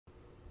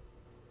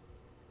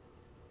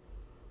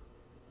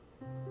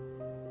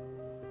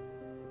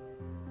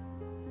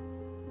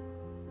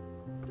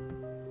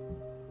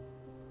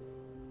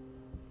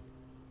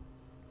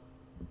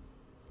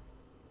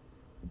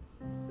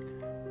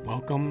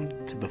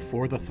Welcome to the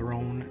For the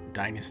Throne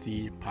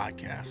Dynasty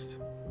podcast.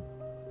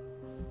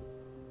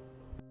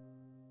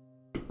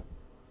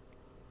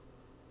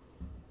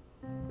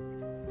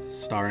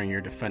 Starring your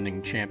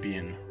defending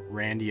champion,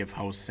 Randy of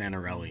House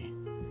Santarelli,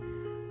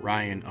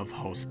 Ryan of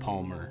House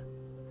Palmer,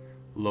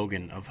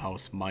 Logan of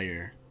House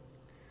Meyer,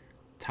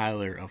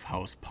 Tyler of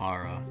House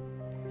Para,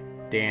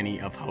 Danny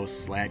of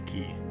House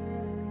Sladkey,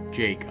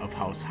 Jake of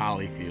House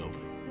Hollyfield,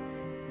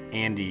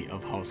 Andy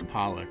of House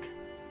Pollock,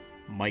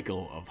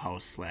 Michael of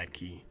House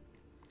Sladkey,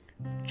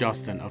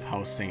 Justin of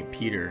House St.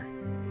 Peter,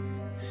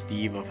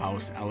 Steve of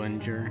House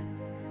Ellinger,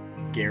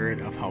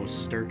 Garrett of House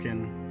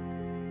Sturkin,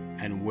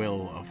 and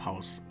Will of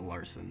House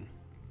Larson.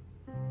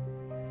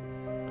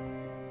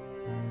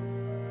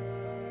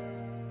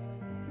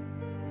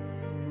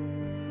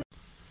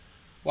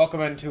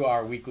 Welcome into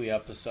our weekly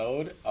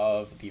episode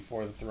of the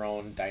For the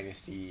Throne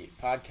Dynasty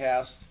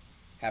podcast.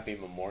 Happy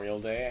Memorial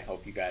Day. I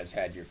hope you guys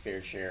had your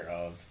fair share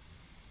of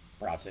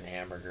brats and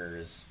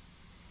hamburgers,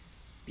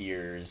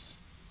 beers,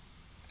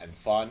 and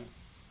fun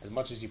as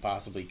much as you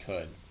possibly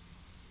could.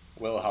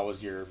 Will, how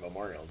was your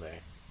Memorial Day?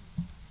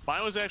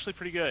 Mine was actually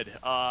pretty good.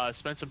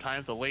 Spent some time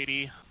with the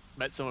lady,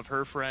 met some of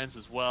her friends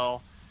as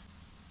well.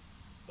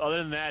 Other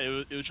than that,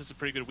 it was just a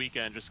pretty good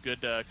weekend. Just good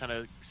to kind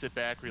of sit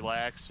back,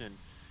 relax, and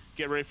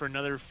get ready for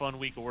another fun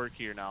week of work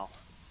here now.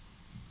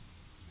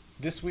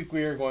 This week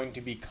we are going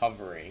to be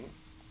covering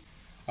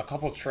a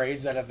couple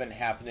trades that have been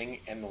happening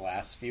in the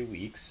last few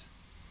weeks.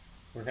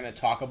 We're going to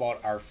talk about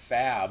our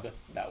fab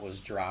that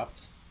was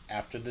dropped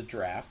after the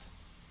draft.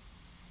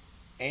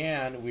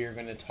 And we are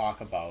going to talk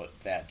about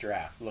that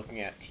draft, looking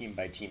at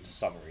team-by-team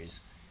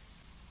summaries.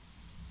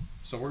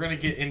 So we're going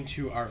to get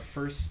into our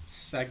first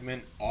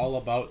segment, all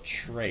about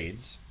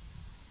trades.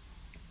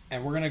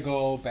 And we're going to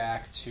go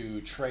back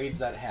to trades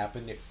that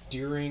happened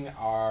during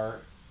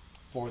our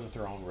For the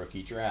Throne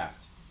rookie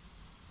draft.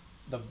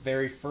 The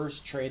very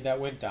first trade that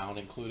went down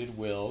included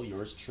Will,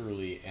 yours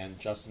truly, and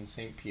Justin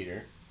St.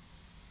 Peter.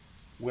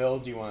 Will,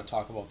 do you want to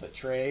talk about the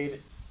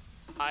trade?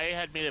 I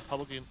had made it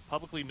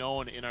publicly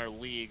known in our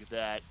league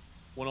that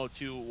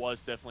 102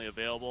 was definitely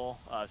available,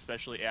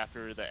 especially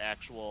after the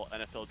actual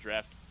NFL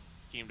draft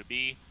came to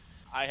be.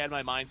 I had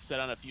my mind set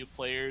on a few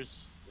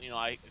players.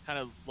 I kind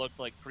of looked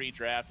like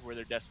pre-draft where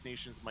their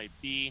destinations might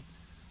be.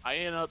 I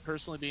ended up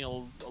personally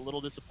being a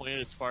little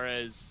disappointed as far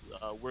as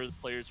where the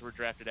players were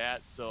drafted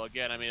at. So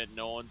again, I made it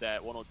known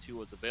that 102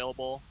 was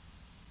available.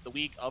 The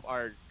week of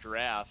our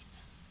draft,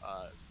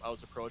 I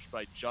was approached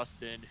by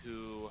Justin,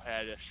 who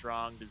had a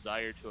strong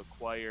desire to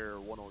acquire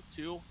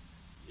 102.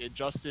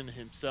 Justin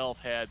himself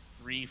had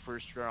three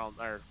first round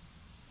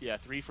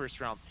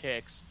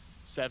picks,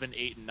 7,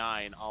 8, and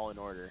 9, all in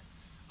order.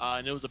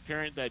 And it was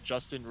apparent that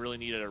Justin really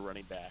needed a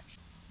running back.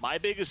 My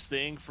biggest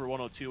thing for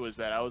 102 was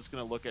that I was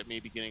going to look at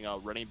maybe getting a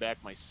running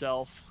back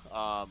myself,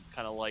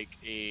 kind of like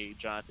a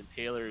Jonathan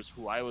Taylor's,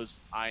 who I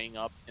was eyeing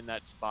up in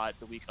that spot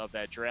the week of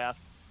that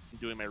draft,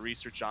 doing my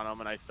research on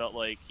him, and I felt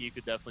like he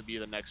could definitely be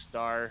the next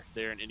star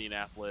there in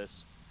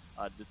Indianapolis,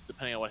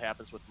 depending on what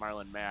happens with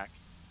Marlon Mack.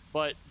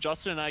 But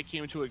Justin and I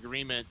came to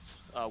agreement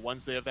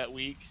Wednesday of that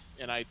week,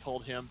 and I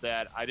told him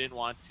that I didn't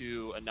want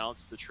to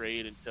announce the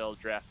trade until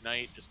draft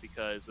night, just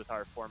because with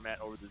our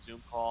format over the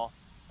Zoom call,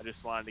 I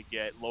just wanted to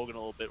get Logan a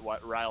little bit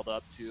riled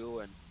up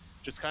too, and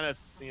just kind of,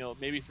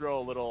 maybe throw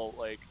a little,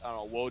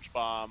 Woj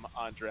bomb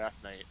on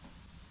draft night.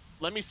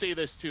 Let me say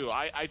this too.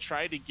 I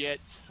tried to get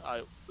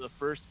the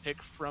first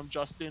pick from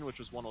Justin, which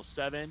was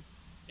 107,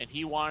 and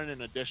he wanted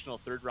an additional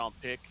third-round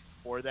pick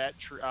for that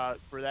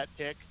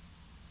pick,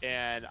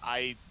 and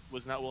I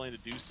was not willing to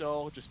do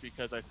so just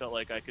because I felt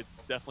like I could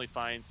definitely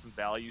find some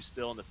value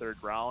still in the third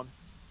round.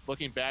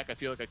 Looking back, I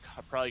feel like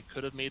I probably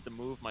could have made the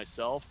move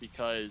myself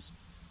because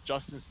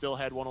Justin still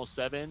had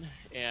 107,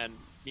 and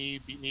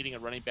me needing a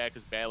running back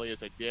as badly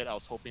as I did, I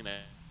was hoping that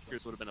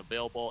Akers would have been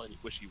available, and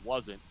wish he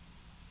wasn't.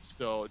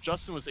 So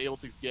Justin was able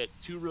to get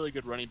two really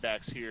good running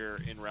backs here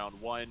in round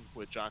one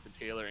with Jonathan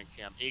Taylor and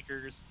Cam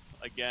Akers.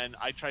 Again,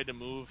 I tried to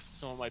move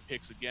some of my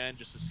picks again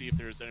just to see if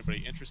there was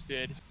anybody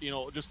interested.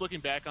 Just looking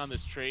back on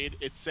this trade,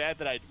 it's sad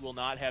that I will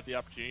not have the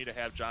opportunity to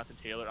have Jonathan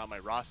Taylor on my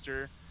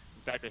roster.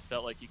 In fact, I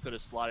felt like he could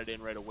have slotted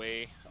in right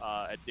away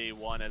at day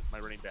one as my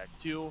running back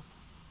too.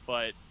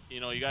 But, you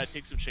got to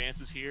take some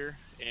chances here,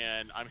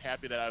 and I'm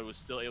happy that I was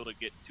still able to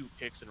get two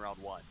picks in round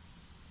one.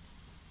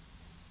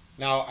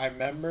 Now, I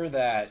remember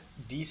that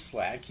D.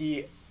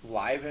 Sladkey,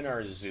 live in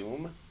our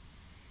Zoom,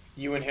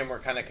 you and him were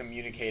kind of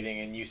communicating,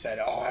 and you said,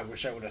 I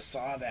wish I would have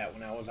saw that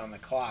when I was on the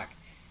clock.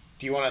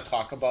 Do you want to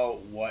talk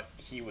about what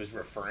he was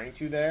referring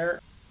to there?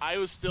 I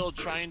was still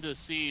trying to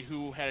see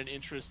who had an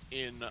interest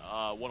in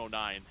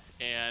 109,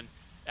 and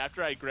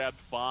after I grabbed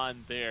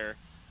Vaughn there,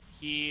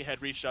 he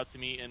had reached out to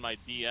me in my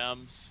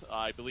DMs,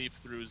 I believe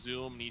through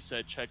Zoom, and he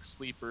said check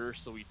Sleeper,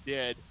 so we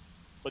did.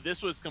 But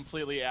this was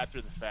completely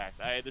after the fact.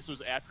 This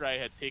was after I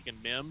had taken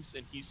Mims,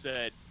 and he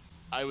said,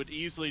 I would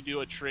easily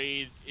do a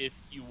trade if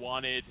you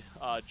wanted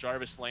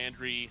Jarvis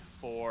Landry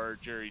for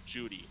Jerry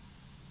Jeudy.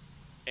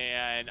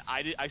 And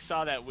I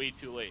saw that way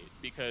too late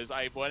because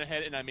I went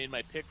ahead and I made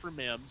my pick for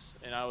Mims,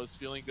 and I was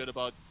feeling good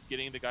about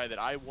getting the guy that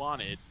I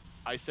wanted,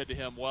 I said to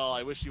him, well,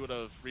 I wish you would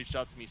have reached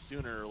out to me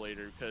sooner or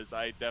later because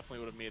I definitely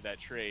would have made that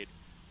trade.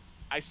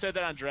 I said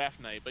that on draft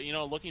night, but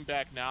looking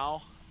back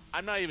now,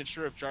 I'm not even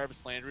sure if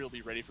Jarvis Landry will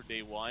be ready for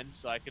day one,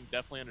 so I can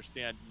definitely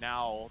understand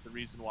now the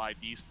reason why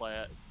D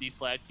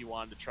Sladkey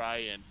wanted to try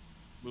and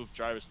move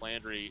Jarvis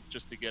Landry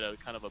just to get a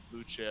kind of a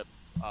blue chip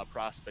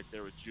prospect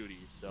there with Jeudy.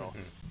 So,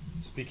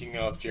 Speaking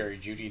of Jerry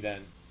Jeudy,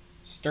 then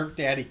Stirk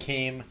Daddy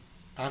came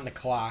on the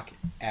clock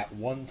at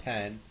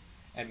 110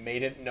 and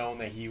made it known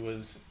that he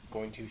was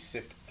going to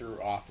sift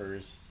through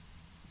offers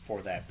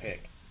for that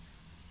pick.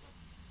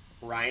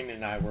 Ryan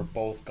and I were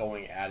both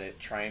going at it,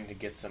 trying to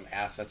get some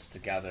assets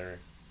together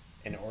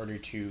in order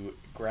to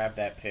grab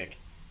that pick.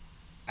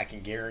 I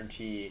can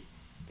guarantee,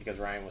 because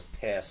Ryan was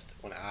pissed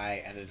when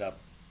I ended up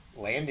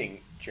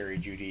landing Jerry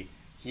Jeudy,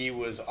 he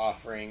was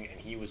offering and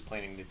he was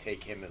planning to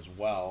take him as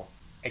well.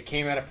 It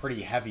came at a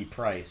pretty heavy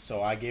price,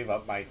 so I gave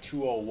up my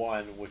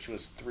 201, which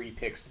was 3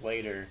 picks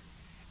later,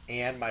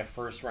 and my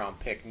first round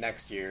pick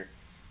next year.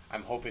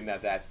 I'm hoping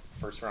that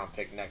first round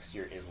pick next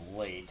year is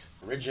late.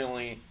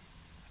 Originally,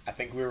 I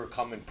think we were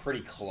coming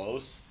pretty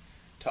close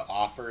to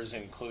offers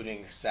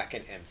including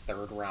second and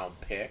third round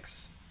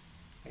picks.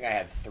 I think I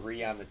had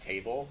 3 on the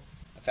table.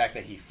 The fact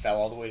that he fell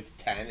all the way to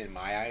 10 in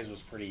my eyes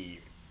was pretty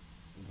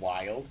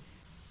wild.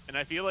 And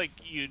I feel like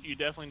you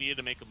definitely needed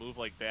to make a move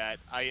like that.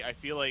 I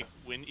feel like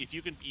if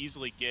you can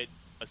easily get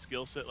a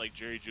skill set like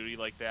Jerry Jeudy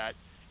like that,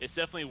 it's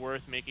definitely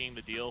worth making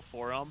the deal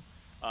for him.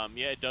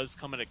 Yeah, it does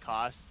come at a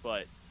cost,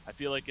 but I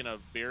feel like in a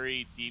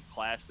very deep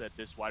class that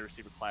this wide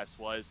receiver class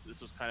was,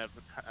 this was kind of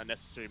a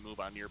necessary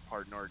move on your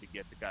part in order to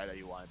get the guy that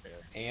you wanted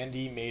there.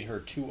 Andy made her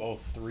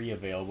 203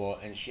 available,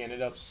 and she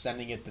ended up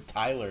sending it to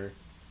Tyler,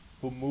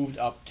 who moved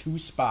up 2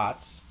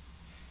 spots.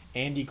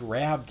 Andy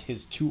grabbed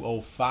his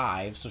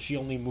 205, so she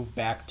only moved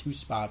back 2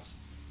 spots,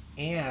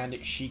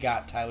 and she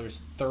got Tyler's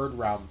third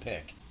round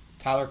pick.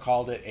 Tyler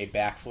called it a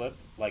backflip,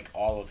 like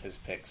all of his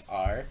picks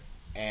are,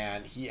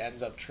 and he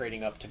ends up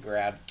trading up to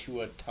grab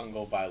Tua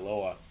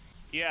Tagovailoa.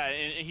 Yeah,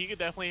 and he could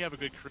definitely have a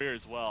good career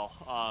as well.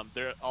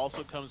 There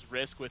also comes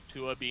risk with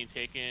Tua being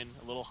taken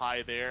a little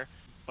high there,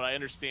 but I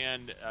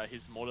understand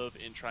his motive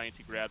in trying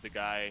to grab the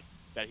guy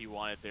that he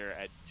wanted there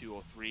at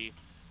 203.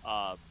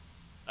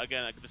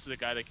 Again, this is a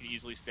guy that could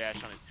easily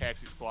stash on his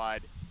taxi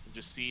squad and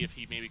just see if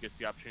he maybe gets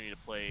the opportunity to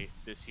play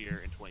this year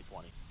in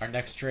 2020. Our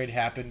next trade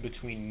happened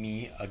between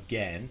me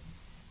again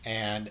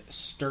and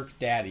Stirk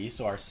Daddy,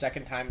 so our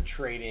second time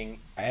trading.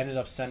 I ended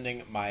up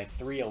sending my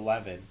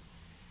 311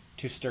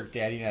 to Stirk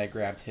Daddy, and I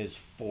grabbed his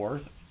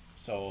 4th,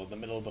 so the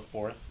middle of the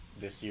 4th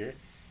this year,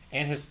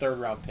 and his third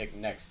round pick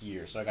next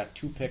year. So I got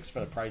 2 picks for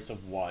the price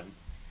of 1.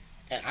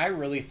 And I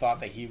really thought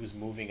that he was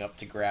moving up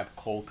to grab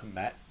Cole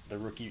Kmet, the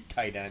rookie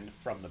tight end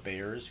from the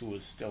Bears, who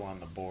was still on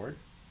the board.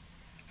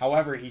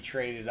 However, he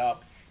traded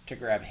up to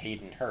grab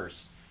Hayden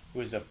Hurst,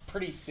 who is a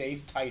pretty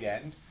safe tight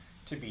end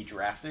to be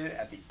drafted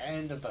at the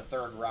end of the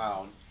 3rd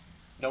round,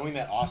 knowing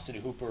that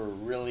Austin Hooper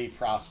really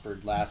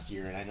prospered last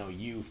year, and I know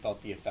you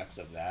felt the effects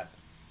of that.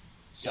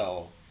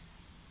 So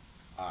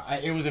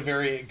it was a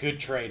very good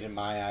trade in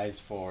my eyes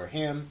for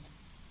him.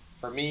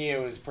 For me,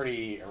 it was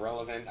pretty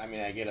irrelevant. I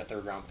mean, I get a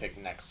 3rd round pick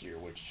next year,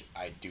 which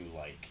I do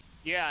like.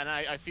 Yeah, and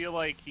I feel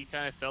like he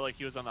kind of felt like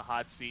he was on the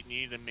hot seat,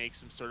 needed to make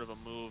some sort of a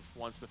move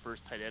once the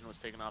first tight end was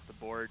taken off the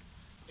board.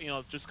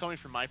 Just coming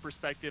from my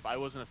perspective, I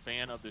wasn't a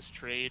fan of this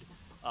trade.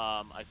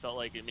 I felt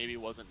like it maybe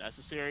wasn't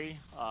necessary.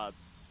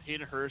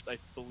 Hayden Hurst, I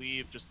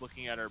believe, just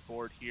looking at our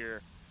board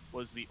here,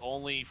 was the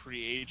only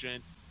free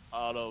agent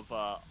out of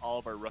all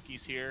of our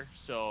rookies here.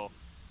 So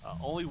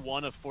only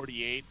one of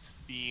 48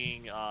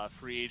 being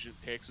free agent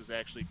picks was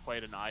actually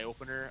quite an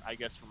eye-opener, I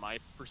guess, from my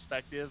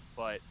perspective.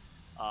 But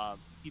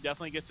he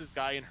definitely gets his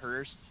guy in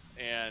Hurst,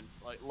 and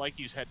like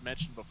you had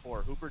mentioned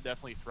before, Hooper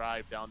definitely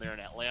thrived down there in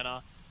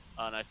Atlanta,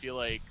 and I feel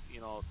like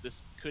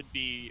this could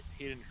be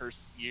Hayden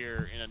Hurst's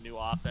year in a new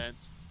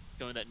offense,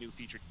 going that new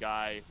featured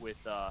guy with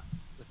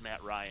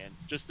Matt Ryan,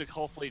 just to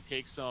hopefully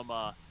take some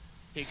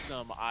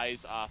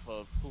eyes off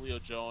of Julio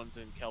Jones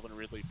and Calvin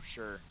Ridley for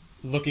sure.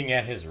 Looking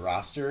at his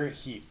roster,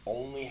 he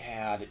only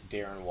had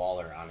Darren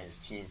Waller on his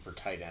team for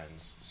tight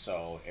ends,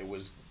 so it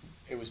was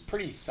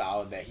pretty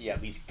solid that he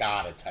at least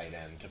got a tight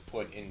end to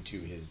put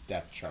into his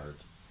depth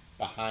chart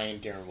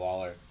behind Darren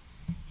Waller.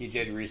 He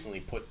did recently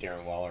put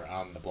Darren Waller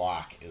on the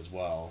block as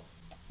well.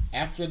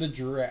 After the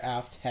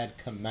draft had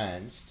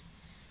commenced,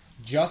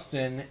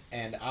 Justin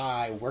and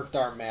I worked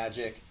our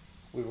magic.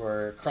 We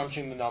were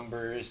crunching the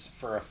numbers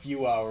for a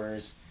few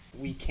hours.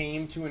 We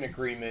came to an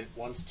agreement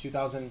once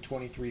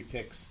 2023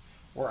 picks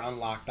were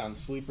unlocked on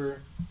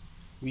Sleeper.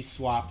 We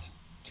swapped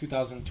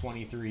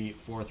 2023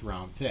 4th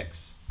round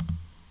picks.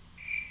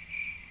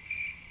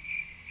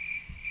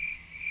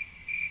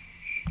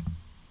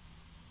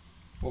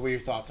 What were your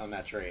thoughts on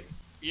that trade?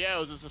 Yeah, it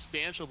was a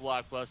substantial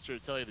blockbuster, to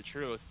tell you the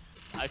truth.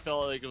 I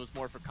felt like it was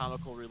more for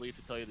comical relief,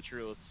 to tell you the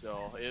truth.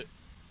 So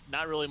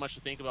not really much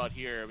to think about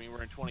here. I mean,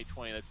 we're in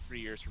 2020. That's 3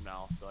 years from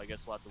now. So I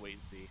guess we'll have to wait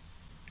and see.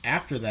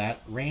 After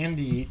that,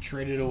 Randy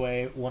traded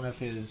away one of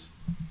his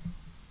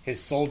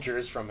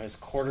soldiers from his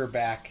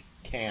quarterback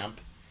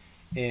camp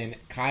in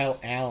Kyle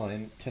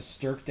Allen to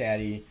Stirk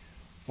Daddy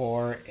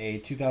for a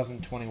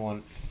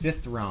 2021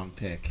 fifth round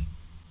pick.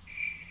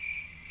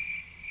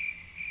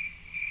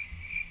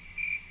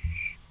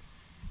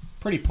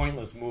 Pretty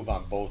pointless move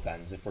on both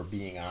ends, if we're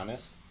being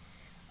honest.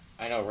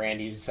 I know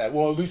Randy's said,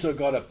 well, at least I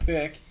got a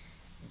pick,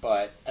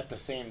 but at the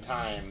same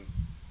time,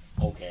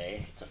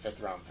 okay, it's a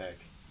fifth round pick.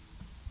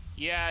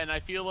 Yeah, and I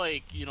feel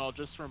like,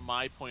 just from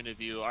my point of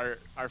view, our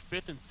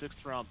fifth and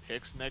sixth round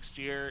picks next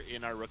year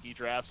in our rookie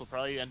drafts will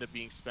probably end up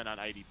being spent on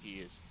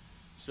IDPs.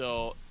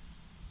 So,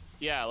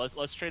 yeah,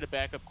 let's trade a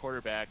backup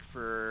quarterback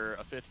for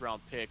a fifth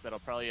round pick that'll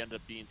probably end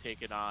up being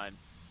taken on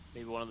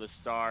maybe one of the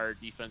star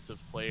defensive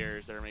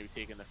players that are maybe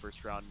taken in the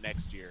first round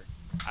next year.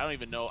 I don't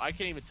even know. I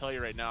can't even tell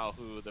you right now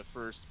who the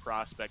first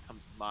prospect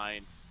comes to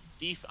mind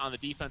on the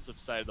defensive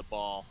side of the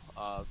ball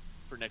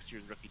for next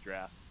year's rookie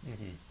draft.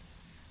 Mm-hmm.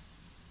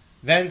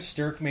 Then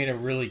Stirk made a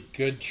really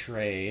good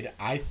trade,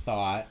 I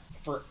thought,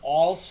 for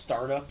all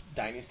startup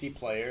dynasty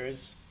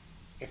players.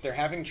 If they're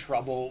having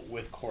trouble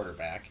with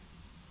quarterback,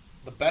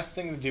 the best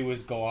thing to do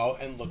is go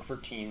out and look for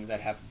teams that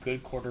have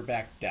good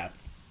quarterback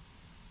depth,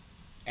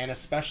 and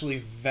especially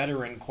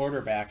veteran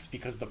quarterbacks,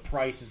 because the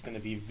price is going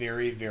to be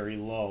very, very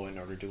low in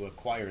order to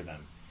acquire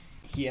them.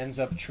 He ends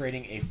up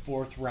trading a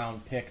fourth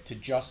round pick to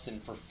Justin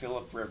for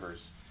Phillip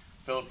Rivers.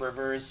 Phillip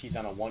Rivers, he's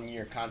on a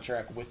 1-year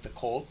contract with the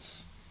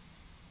Colts.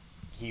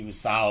 He was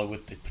solid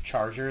with the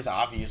Chargers,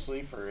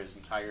 obviously, for his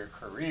entire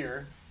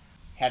career.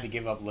 Had to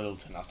give up little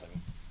to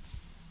nothing.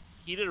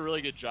 He did a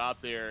really good job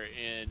there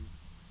in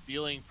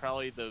dealing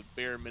probably the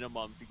bare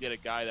minimum to get a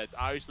guy that's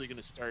obviously going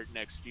to start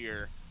next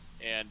year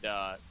and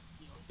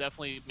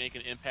definitely make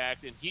an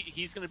impact. And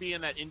he's going to be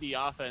in that Indy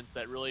offense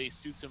that really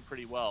suits him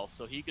pretty well.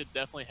 So he could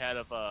definitely have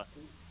a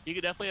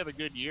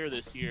good year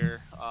this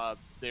year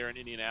there in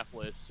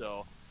Indianapolis.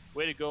 So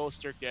way to go,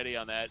 Stirk Daddy,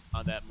 on that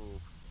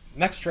move.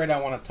 Next trade I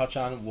want to touch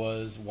on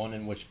was one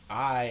in which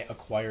I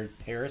acquired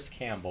Paris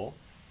Campbell,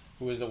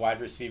 who was a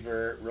wide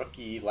receiver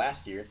rookie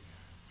last year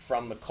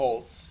from the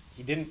Colts.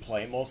 He didn't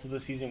play most of the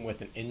season with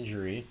an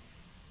injury,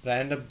 but I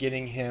ended up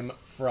getting him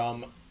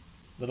from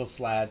Little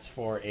Slads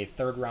for a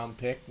third round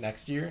pick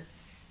next year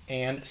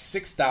and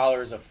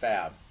 $6 of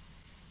fab.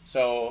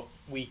 So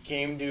we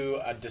came to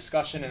a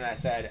discussion and I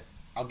said,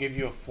 I'll give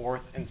you a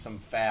fourth and some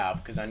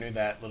fab, because I knew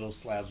that Little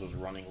Slads was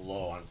running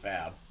low on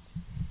fab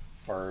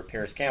for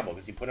Paris Campbell,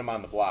 because he put him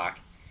on the block.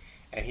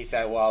 And he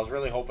said, well, I was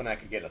really hoping I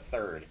could get a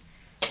third.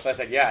 So I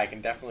said, yeah, I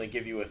can definitely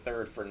give you a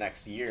third for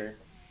next year.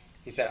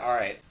 He said, all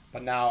right,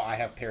 but now I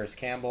have Paris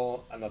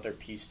Campbell, another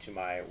piece to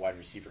my wide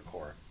receiver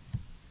core.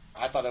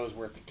 I thought it was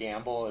worth the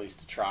gamble, at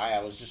least to try.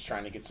 I was just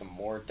trying to get some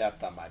more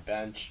depth on my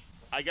bench.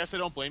 I guess I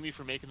don't blame you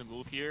for making the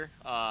move here.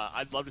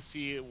 I'd love to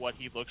see what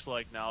he looks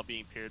like now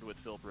being paired with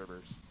Phillip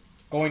Rivers.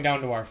 Going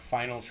down to our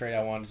final trade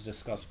I wanted to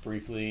discuss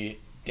briefly,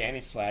 Danny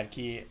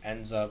Sladkey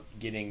ends up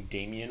getting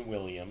Damian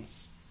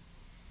Williams,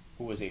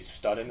 who was a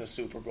stud in the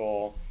Super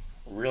Bowl,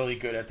 really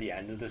good at the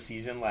end of the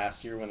season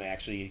last year when they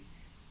actually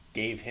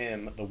gave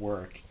him the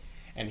work.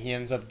 And he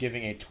ends up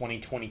giving a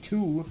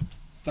 2022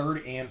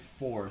 third and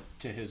fourth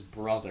to his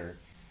brother.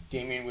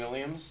 Damian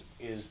Williams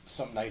is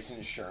some nice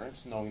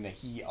insurance, knowing that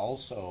he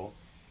also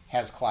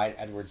has Clyde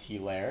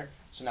Edwards-Helaire.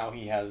 So now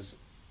he has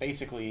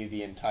basically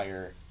the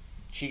entire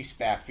Chiefs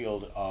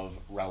backfield of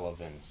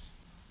relevance.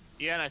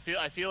 Yeah, and I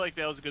feel like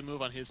that was a good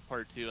move on his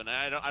part too, and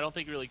I don't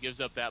think he really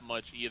gives up that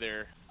much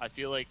either. I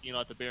feel like,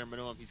 at the bare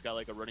minimum he's got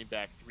like a running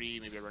back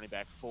 3, maybe a running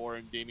back 4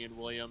 in Damian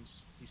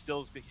Williams. He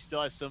still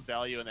has some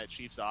value in that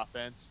Chiefs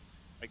offense.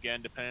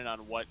 Again, depending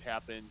on what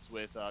happens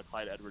with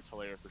Clyde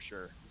Edwards-Helaire for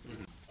sure.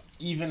 Mm-hmm.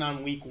 Even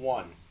on week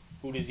 1,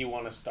 who does he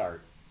want to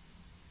start?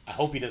 I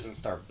hope he doesn't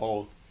start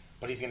both,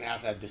 but he's going to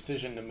have that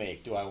decision to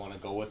make. Do I want to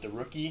go with the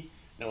rookie,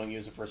 knowing he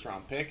was a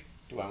first-round pick?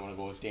 Do I want to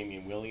go with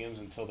Damian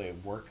Williams until they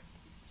work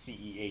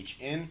CEH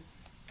in?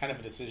 Kind of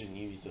a decision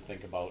he needs to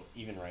think about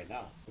even right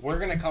now. We're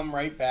going to come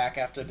right back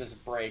after this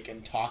break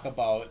and talk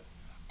about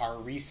our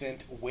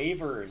recent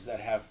waivers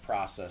that have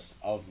processed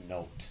of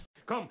note.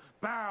 Come,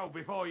 bow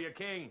before your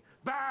king.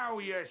 Bow,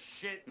 you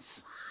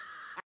shits.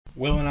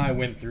 Will and I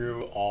went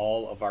through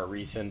all of our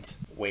recent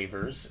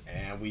waivers,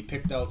 and we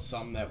picked out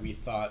some that we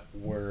thought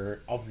were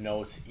of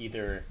note,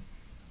 either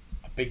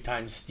a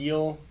big-time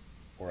steal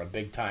or a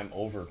big-time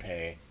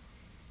overpay.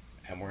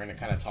 And we're going to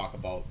kind of talk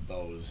about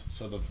those.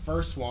 So the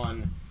first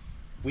one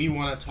we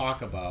want to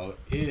talk about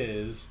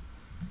is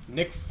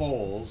Nick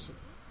Foles,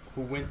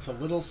 who went to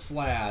Little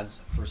Slads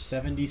for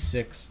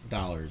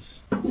 $76.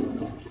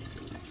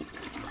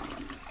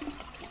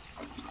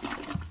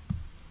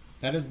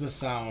 That is the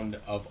sound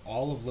of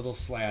all of Little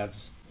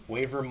Slad's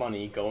waiver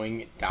money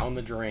going down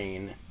the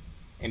drain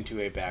into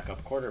a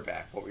backup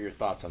quarterback. What were your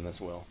thoughts on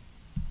this, Will?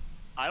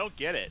 I don't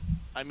get it.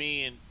 I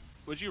mean,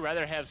 would you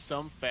rather have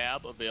some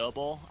fab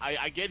available?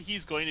 I get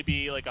he's going to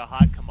be like a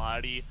hot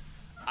commodity.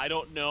 I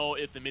don't know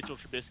if the Mitchell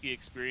Trubisky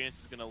experience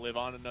is going to live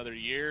on another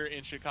year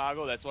in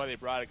Chicago. That's why they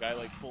brought a guy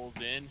like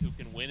Foles in who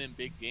can win in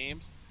big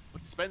games.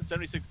 But to spend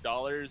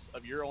 $76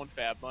 of your own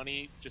fab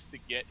money just to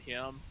get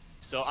him.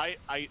 So I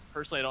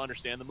personally don't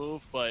understand the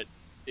move, but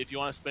if you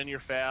want to spend your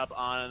fab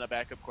on a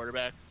backup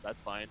quarterback, that's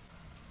fine.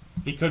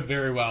 He could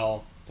very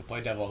well, to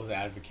play devil's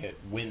advocate,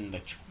 win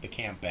the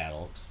camp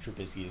battle.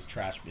 Trubisky is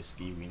trash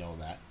bisky, we know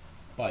that.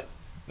 But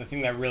the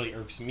thing that really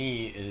irks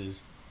me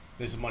is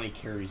this money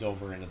carries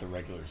over into the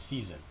regular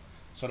season.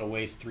 So to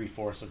waste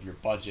 3/4 of your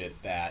budget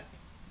that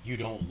you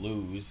don't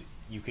lose,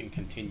 you can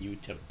continue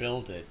to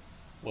build it,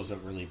 was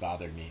what really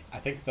bothered me. I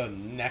think the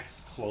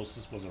next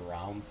closest was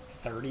around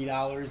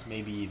 $30,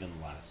 maybe even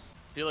less.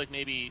 I feel like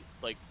maybe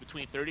like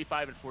between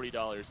 $35 and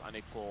 $40 on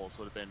Nick Foles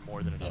would have been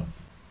more than enough.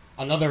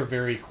 Another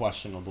very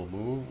questionable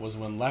move was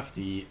when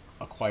Lefty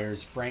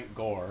acquires Frank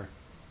Gore,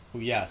 who,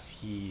 yes,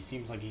 he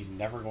seems like he's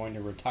never going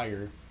to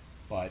retire,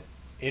 but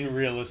in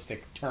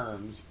realistic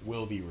terms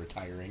will be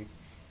retiring.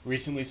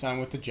 Recently signed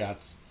with the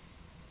Jets.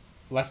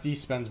 Lefty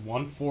spends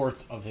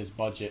 1/4 of his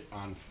budget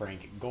on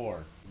Frank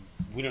Gore.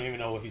 We don't even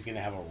know if he's going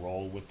to have a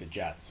role with the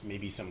Jets.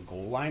 Maybe some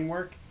goal line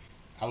work.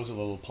 I was a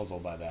little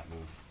puzzled by that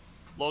move.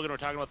 Logan, we're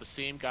talking about the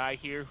same guy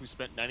here who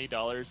spent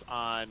 $90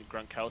 on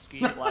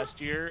Gronkowski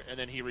last year, and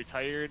then he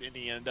retired, and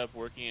he ended up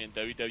working in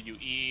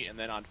WWE and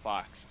then on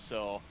Fox.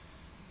 So,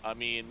 I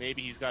mean,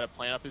 maybe he's got a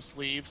plan up his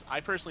sleeves.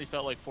 I personally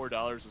felt like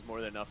 $4 was more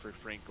than enough for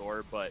Frank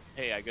Gore, but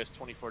hey, I guess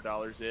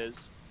 $24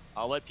 is.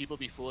 I'll let people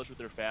be foolish with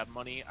their fab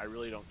money. I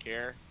really don't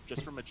care.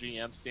 Just from a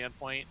GM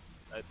standpoint,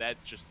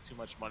 that's just too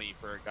much money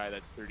for a guy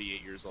that's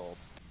 38 years old.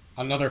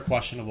 Another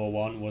questionable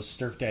one was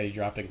Stirk Daddy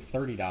dropping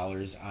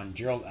 $30 on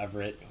Gerald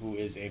Everett, who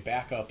is a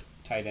backup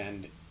tight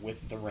end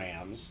with the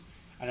Rams.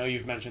 I know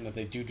you've mentioned that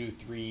they do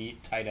 3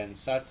 tight end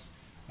sets,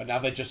 but now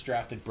they just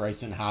drafted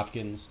Bryson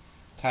Hopkins.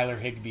 Tyler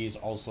Higbee is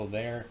also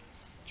there.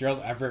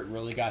 Gerald Everett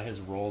really got his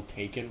role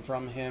taken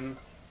from him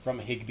from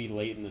Higbee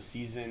late in the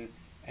season,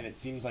 and it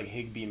seems like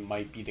Higbee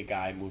might be the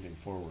guy moving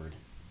forward.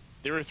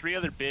 There were 3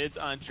 other bids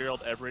on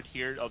Gerald Everett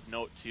here of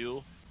note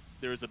too.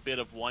 There was a bid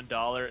of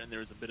 $1 and there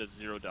was a bid of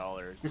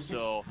 $0.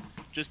 So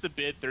just to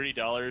bid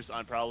 $30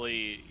 on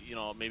probably,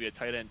 maybe a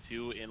tight end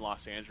 2 in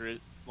Los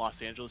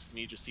Angeles to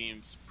me just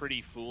seems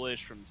pretty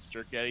foolish from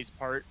Stirk Daddy's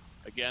part.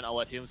 Again, I'll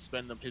let him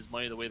spend his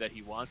money the way that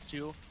he wants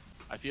to.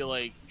 I feel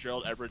like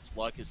Gerald Everett's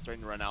luck is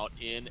starting to run out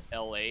in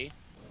LA.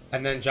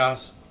 And then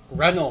Josh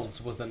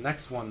Reynolds was the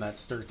next one that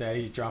Stirk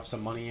Daddy dropped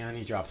some money on.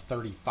 He dropped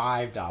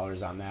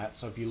 $35 on that.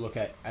 So if you look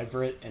at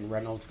Everett and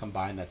Reynolds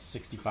combined, that's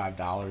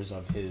 $65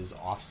 of his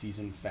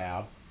off-season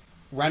fab.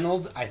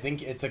 Reynolds, I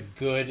think it's a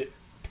good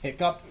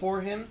pickup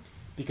for him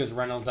because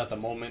Reynolds at the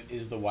moment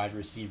is the wide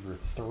receiver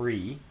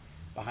 3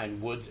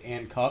 behind Woods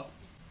and Kupp.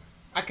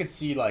 I could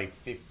see like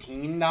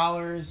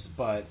 $15,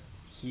 but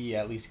he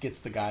at least gets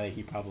the guy that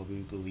he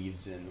probably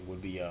believes in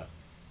would be a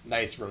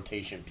nice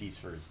rotation piece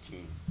for his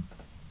team.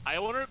 I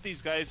wonder if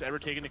these guys ever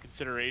take into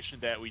consideration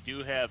that we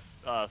do have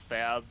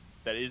fab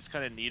that is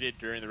kind of needed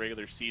during the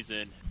regular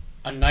season.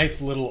 A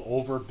nice little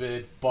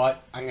overbid,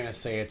 but I'm going to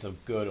say it's a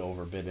good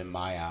overbid in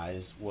my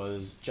eyes,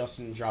 was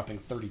Justin dropping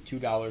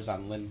 $32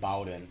 on Lynn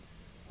Bowden,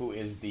 who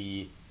is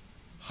the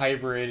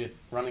hybrid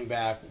running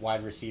back,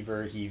 wide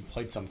receiver. He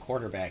played some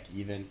quarterback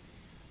even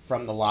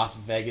from the Las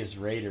Vegas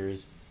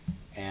Raiders.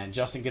 And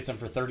Justin gets him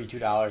for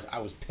 $32. I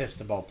was pissed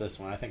about this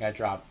one. I think I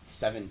dropped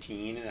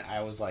 17, and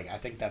I was like, I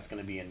think that's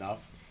going to be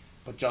enough.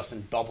 But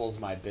Justin doubles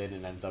my bid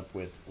and ends up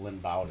with Lynn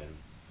Bowden.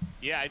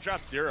 Yeah, I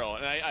dropped 0.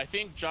 And I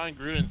think John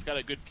Gruden's got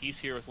a good piece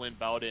here with Lynn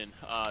Bowden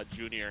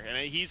Jr. And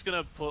he's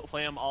going to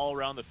play him all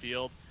around the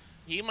field.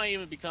 He might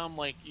even become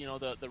like,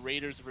 the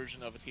Raiders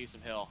version of a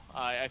Taysom Hill.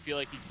 I feel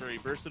like he's very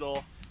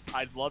versatile.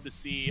 I'd love to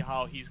see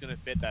how he's going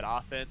to fit that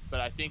offense,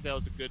 but I think that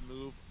was a good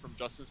move from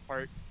Justin's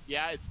part.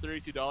 Yeah, it's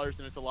 $32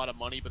 and it's a lot of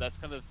money, but that's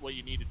kind of what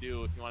you need to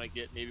do if you want to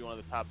get maybe one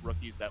of the top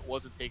rookies that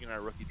wasn't taken in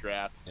our rookie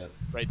draft. Yep.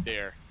 Right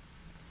there.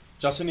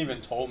 Justin even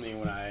told me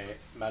when I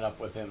met up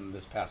with him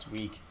this past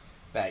week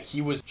that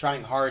he was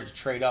trying hard to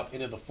trade up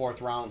into the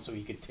 4th round so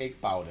he could take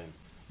Bowden.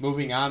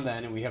 Moving on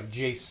then, and we have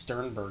Jace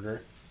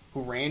Sternberger,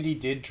 who Randy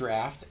did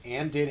draft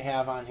and did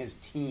have on his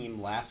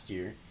team last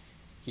year.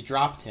 He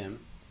dropped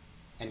him,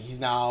 and he's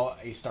now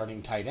a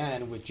starting tight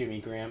end with Jimmy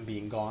Graham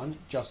being gone.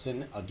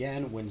 Justin,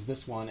 again, wins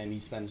this one, and he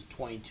spends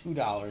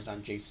 $22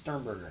 on Jace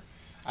Sternberger.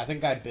 I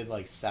think I bid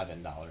like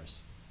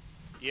 $7.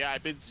 Yeah, I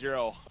bid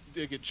 0.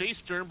 Jace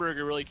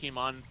Sternberger really came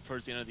on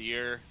towards the end of the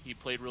year. He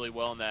played really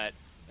well in that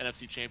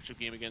NFC Championship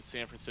game against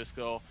San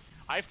Francisco.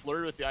 I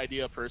flirted with the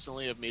idea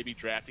personally of maybe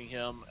drafting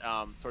him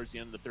towards the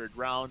end of the 3rd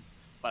round,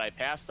 but I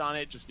passed on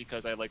it just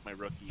because I like my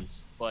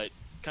rookies. But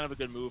kind of a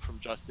good move from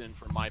Justin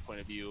from my point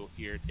of view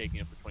here,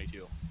 taking him for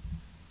 22.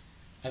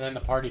 And then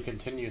the party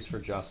continues for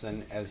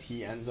Justin as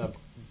he ends up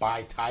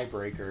by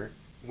tiebreaker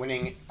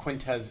winning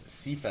Quintez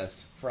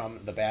Cephas from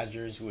the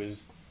Badgers, who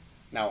is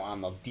now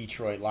on the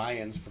Detroit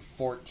Lions, for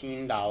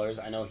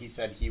 $14. I know he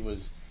said he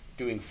was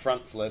doing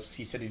front flips.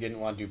 He said he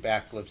didn't want to do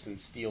back flips and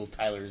steal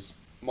Tyler's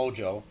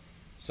mojo.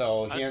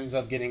 So he ends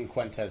up getting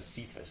Quintez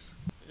Cephas.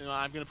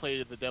 I'm going to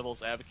play the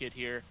devil's advocate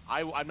here.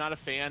 I'm not a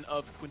fan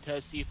of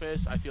Quintez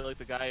Cephas. I feel like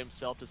the guy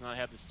himself does not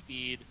have the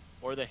speed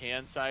or the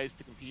hand size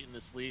to compete in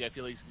this league. I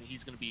feel like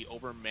he's going to be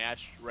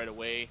overmatched right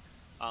away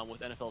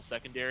with NFL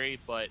secondary.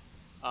 But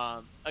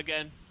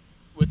again,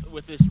 with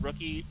with this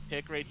rookie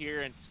pick right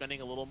here and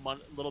spending a little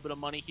bit of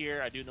money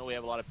here, I do know we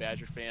have a lot of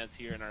Badger fans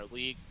here in our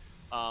league.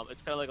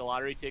 It's kind of like a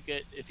lottery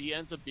ticket. If he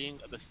ends up being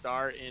the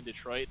star in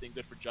Detroit, then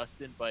good for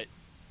Justin. But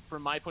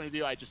from my point of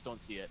view, I just don't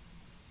see it.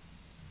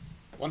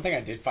 One thing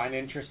I did find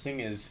interesting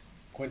is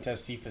Quintez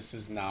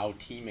Cephas' now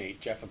teammate,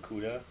 Jeff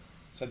Okuda,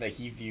 said that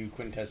he viewed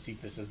Quintez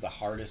Cephas as the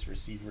hardest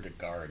receiver to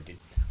guard.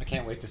 I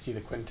can't wait to see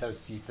the Quintez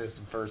Cephas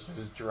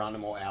versus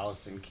Geronimo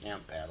Allison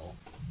camp battle.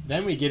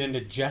 Then we get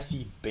into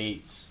Jesse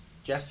Bates.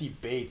 Jesse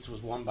Bates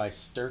was won by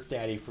Stirk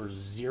Daddy for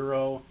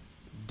 $0.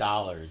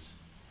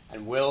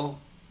 And Will,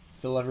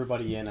 fill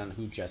everybody in on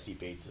who Jesse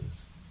Bates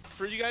is.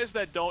 For you guys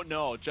that don't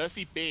know,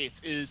 Jesse Bates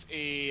is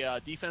a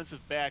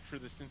defensive back for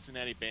the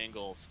Cincinnati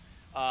Bengals.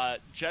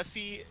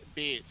 Jesse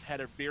Bates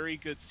had a very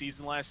good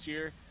season last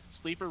year.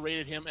 Sleeper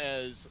rated him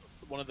as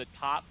one of the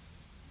top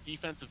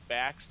defensive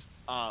backs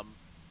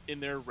in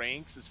their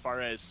ranks as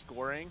far as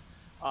scoring.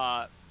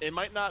 It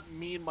might not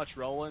mean much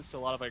relevance to a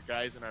lot of our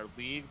guys in our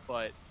league,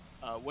 but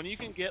when you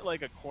can get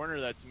like a corner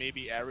that's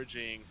maybe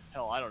averaging,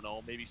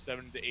 maybe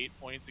 7 to 8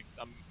 points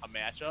a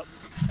matchup,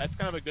 that's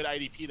kind of a good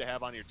IDP to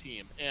have on your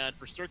team. And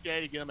for Stirk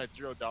Daddy to get him at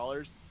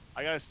 $0,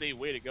 I gotta say,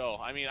 way to go.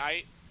 I mean,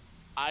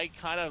 I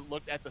kind of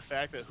looked at the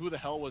fact that who the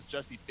hell was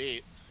Jesse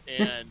Bates,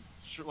 and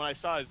when I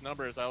saw his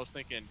numbers, I was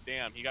thinking,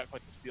 damn, he got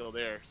quite the steal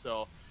there.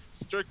 So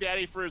Stirk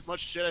Daddy, for as much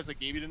shit as I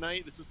gave you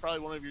tonight, this is probably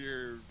one of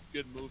your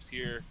good moves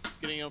here,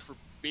 getting him for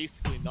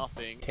basically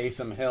nothing.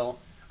 Taysom Hill,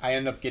 I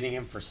ended up getting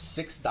him for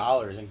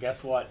 $6, and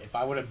guess what? If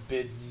I would have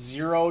bid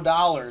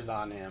 $0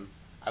 on him,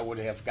 I would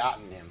have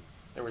gotten him.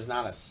 There was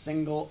not a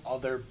single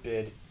other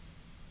bid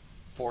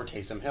for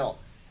Taysom Hill.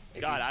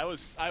 I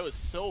was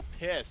so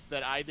pissed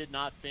that I did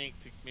not think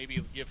to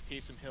maybe give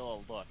Taysom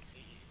Hill a look.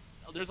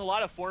 There's a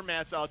lot of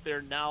formats out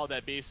there now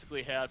that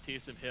basically have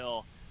Taysom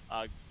Hill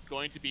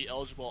going to be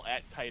eligible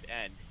at tight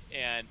end.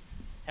 And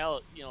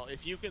hell,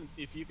 if you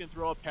can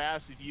throw a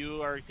pass, if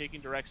you are taking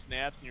direct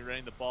snaps and you're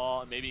running the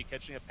ball and maybe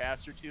catching a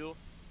pass or two,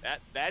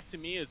 that to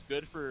me is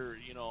good for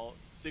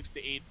 6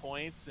 to 8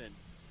 points. And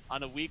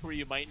on a week where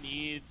you might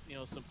need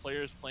some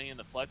players playing in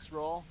the flex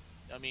role,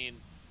 I mean,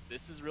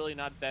 this is really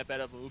not that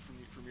bad of a move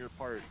from your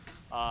part.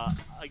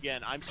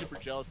 Again, I'm super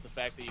jealous of the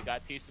fact that you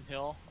got Taysom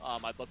Hill.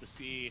 I'd love to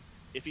see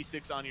if he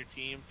sticks on your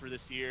team for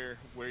this year,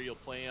 where you'll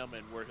play him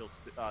and where he'll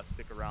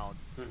stick around.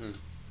 Mm-hmm.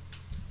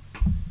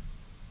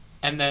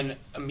 And then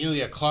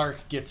Amelia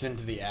Clark gets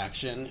into the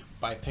action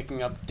by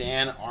picking up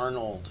Dan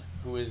Arnold,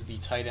 who is the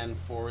tight end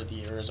for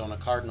the Arizona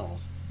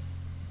Cardinals.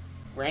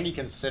 Randy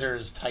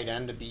considers tight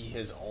end to be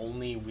his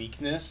only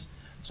weakness,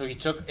 so he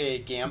took a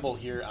gamble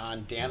here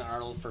on Dan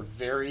Arnold for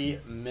very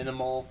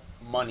minimal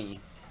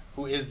money,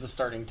 who is the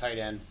starting tight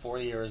end for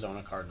the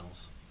Arizona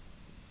Cardinals.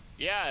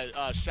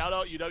 Yeah, shout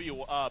out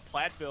UW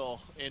Platteville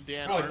and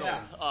Dan Arnold.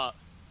 Yeah.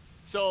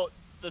 So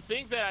the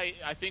thing that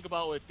I think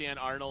about with Dan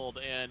Arnold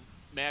and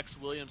Max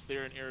Williams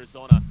there in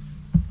Arizona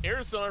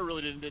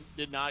really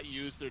did not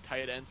use their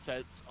tight end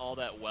sets all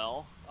that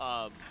well.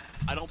 I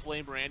don't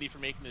blame Randy for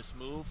making this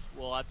move.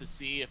 We'll have to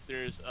see if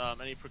there's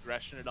any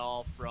progression at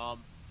all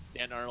from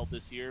Dan Arnold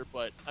this year,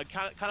 but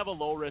kind of a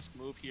low risk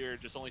move here,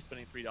 just only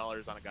spending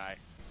 $3 on a guy.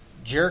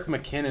 Jerick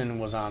McKinnon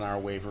was on our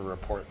waiver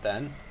report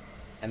then,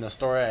 and the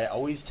story I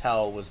always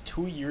tell was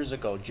 2 years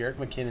ago, Jerick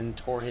McKinnon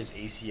tore his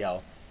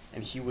ACL,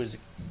 and he was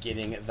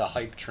getting the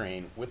hype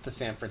train with the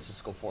San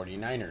Francisco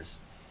 49ers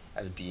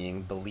as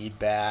being the lead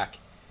back.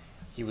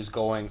 He was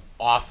going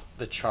off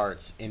the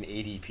charts in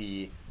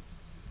ADP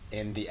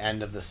in the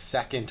end of the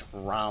second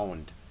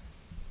round.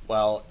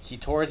 Well, he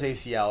tore his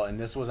ACL, and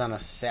this was on a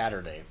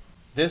Saturday.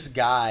 This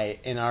guy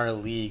in our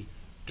league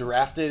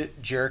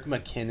drafted Jerick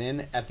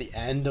McKinnon at the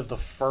end of the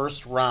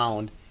first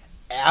round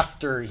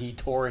after he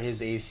tore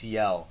his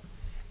ACL.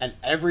 And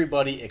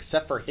everybody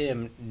except for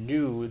him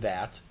knew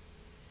that.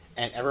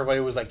 And everybody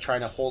was like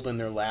trying to hold in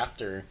their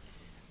laughter.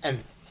 And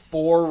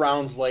 4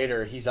 rounds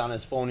later, he's on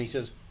his phone. He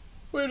says,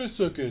 "Wait a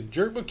second,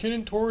 Jerick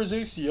McKinnon tore his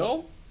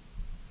ACL?"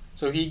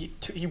 So he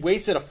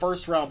wasted a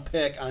first-round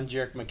pick on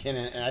Jerick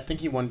McKinnon, and I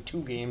think he won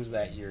 2 games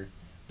that year,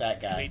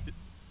 that guy.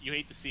 You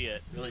hate to see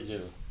it. Really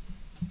do.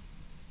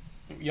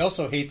 You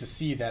also hate to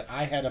see that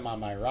I had him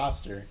on my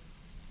roster.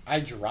 I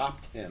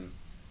dropped him.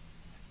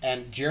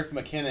 And Jerick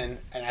McKinnon,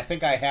 and I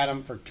think I had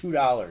him for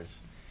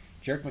 $2.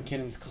 Jerick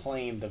McKinnon's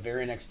claimed the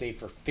very next day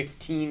for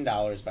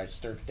 $15 by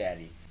Stirk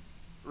Daddy.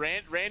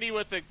 Randy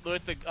with the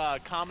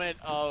comment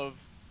of,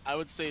 I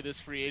would say this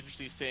free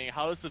agency saying,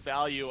 how does the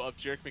value of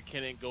Jerick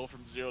McKinnon go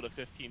from $0 to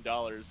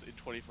 $15 in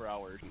 24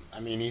 hours? I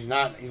mean, he's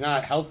not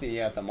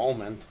healthy at the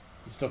moment.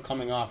 He's still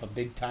coming off a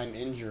big time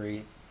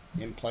injury.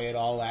 Didn't play it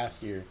all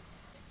last year.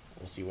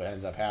 We'll see what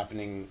ends up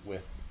happening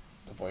with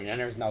the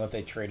 49ers now that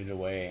they traded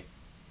away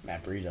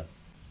Matt Breida.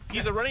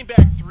 He's a running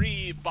back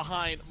 3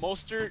 behind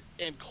Mostert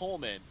and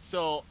Coleman.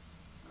 So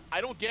I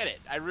don't get it.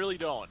 I really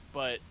don't.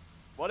 But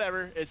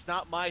whatever. It's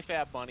not my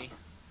fab money.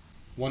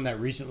 One that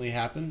recently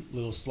happened,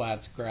 Little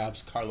Slats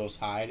grabs Carlos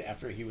Hyde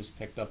after he was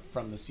picked up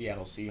from the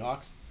Seattle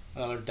Seahawks.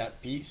 Another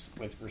depth piece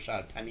with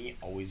Rashad Penny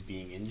always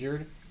being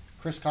injured.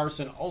 Chris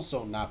Carson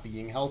also not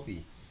being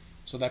healthy.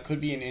 So that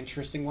could be an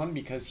interesting one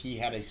because he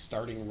had a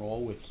starting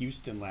role with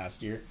Houston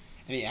last year,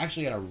 and he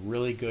actually had a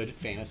really good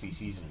fantasy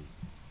season.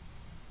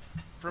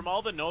 From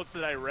all the notes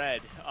that I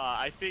read,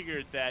 I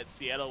figured that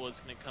Seattle was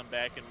going to come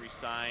back and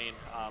re-sign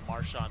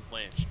Marshawn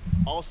Lynch.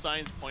 All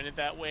signs pointed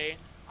that way.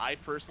 I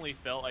personally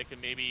felt I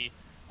could maybe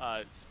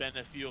spend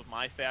a few of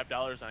my fab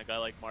dollars on a guy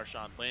like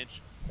Marshawn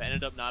Lynch. That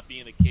ended up not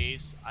being the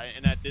case.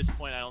 And at this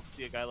point, I don't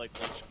see a guy like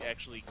Lynch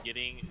actually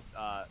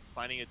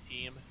finding a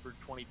team for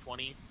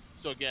 2020.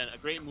 So again, a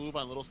great move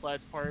on Little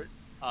Slad's part.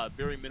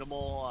 Very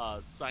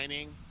minimal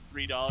signing.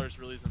 $3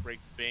 really doesn't break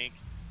the bank.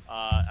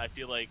 I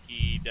feel like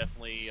he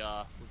definitely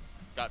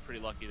got pretty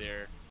lucky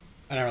there.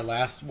 And our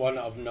last one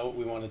of note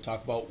we want to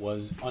talk about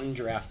was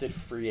undrafted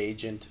free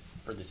agent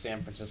for the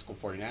San Francisco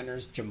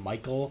 49ers,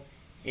 JaMycal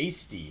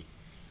Hasty,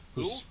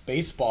 who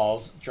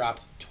Spaceballs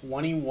dropped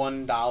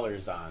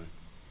 $21 on.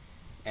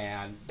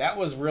 And that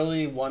was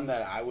really one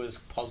that I was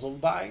puzzled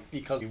by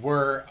because we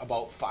were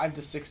about 5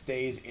 to 6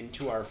 days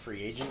into our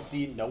free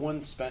agency. No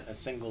one spent a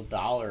single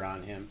dollar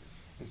on him,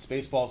 and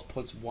Spaceballs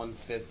puts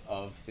 1/5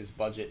 of his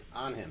budget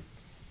on him.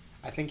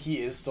 I think he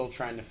is still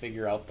trying to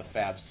figure out the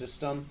fab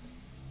system,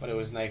 but it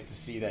was nice to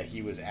see that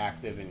he was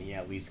active and he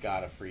at least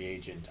got a free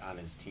agent on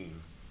his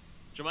team.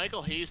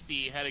 JaMycal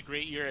Hasty had a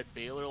great year at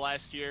Baylor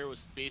last year,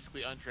 was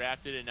basically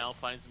undrafted, and now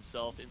finds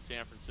himself in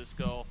San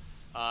Francisco,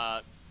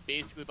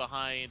 basically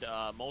behind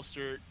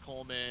Mostert,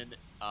 Coleman,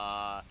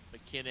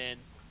 McKinnon,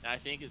 and I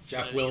think it's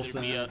Jeff going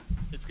Wilson.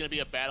 to be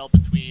a battle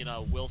between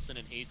Wilson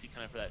and Hasty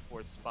kind of for that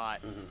fourth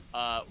spot.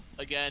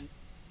 Again,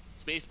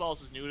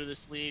 Spaceballs is new to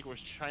this league. We're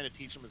trying to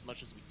teach him as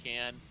much as we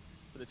can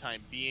for the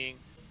time being.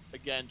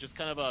 Again, just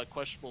kind of a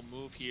questionable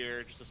move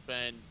here, just to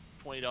spend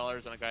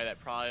 $20 on a guy that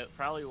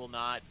probably will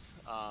not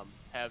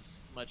have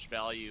much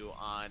value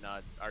on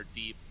our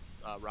deep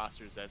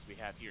rosters as we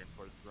have here in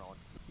Port of the Throne.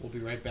 We'll be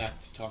right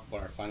back to talk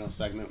about our final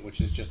segment, which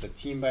is just a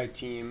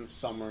team-by-team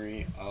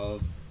summary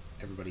of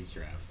everybody's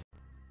draft.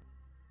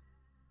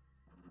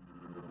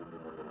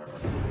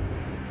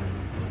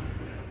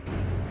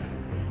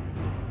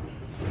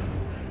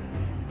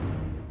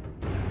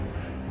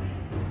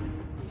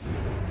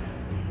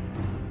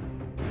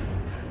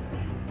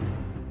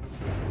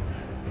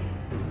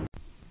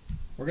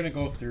 We're going to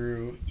go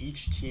through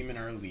each team in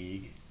our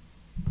league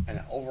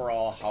and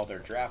overall how their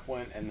draft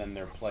went and then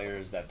their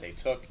players that they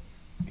took,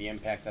 the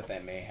impact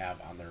that may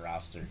have on their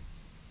roster.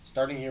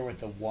 Starting here with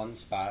the one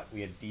spot, we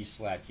had D.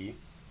 Sladkey.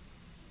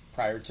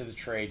 Prior to the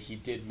trade, he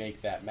did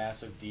make that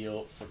massive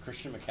deal for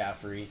Christian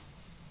McCaffrey,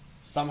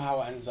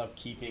 somehow ends up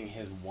keeping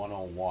his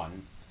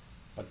 101,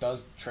 but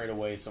does trade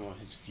away some of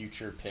his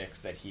future picks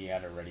that he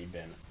had already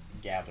been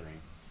gathering.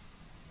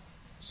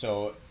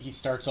 So he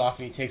starts off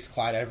and he takes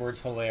Clyde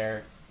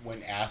Edwards-Helaire.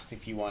 When asked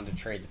if he wanted to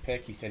trade the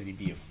pick, he said he'd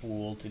be a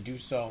fool to do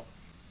so.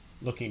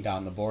 Looking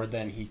down the board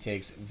then, he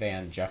takes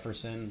Van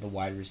Jefferson, the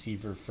wide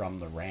receiver from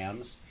the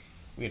Rams.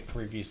 We had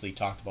previously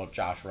talked about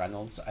Josh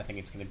Reynolds. I think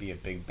it's going to be a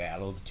big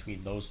battle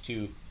between those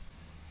two.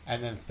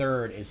 And then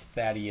third is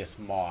Thaddeus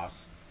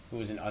Moss, who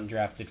is an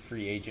undrafted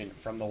free agent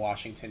from the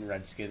Washington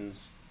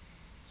Redskins.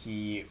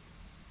 He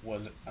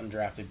was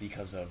undrafted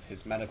because of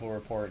his medical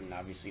report and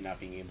obviously not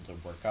being able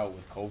to work out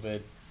with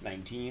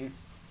COVID-19.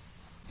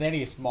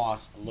 Thaddeus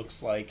Moss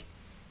looks like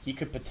he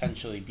could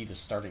potentially be the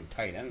starting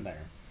tight end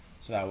there.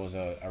 So that was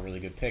a really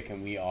good pick,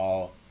 and we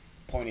all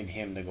pointed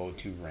him to go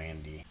to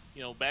Randy.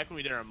 You know, back when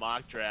we did our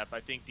mock draft,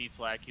 I think D.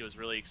 Sladkey was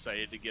really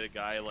excited to get a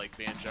guy like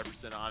Van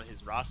Jefferson on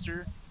his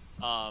roster.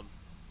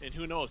 And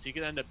who knows, he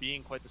could end up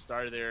being quite the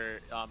starter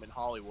there in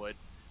Hollywood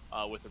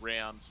with the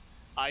Rams.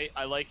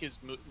 I like his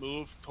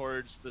move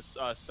towards this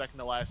second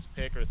to last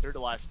pick or third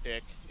to last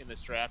pick in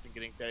this draft and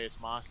getting Thaddeus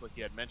Moss, like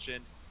you had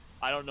mentioned.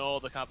 I don't know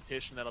the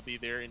competition that'll be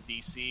there in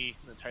DC in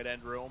the tight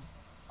end room,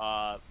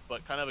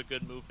 but kind of a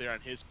good move there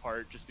on his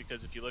part, just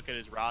because if you look at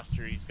his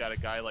roster, he's got a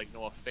guy like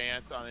Noah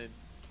Fant on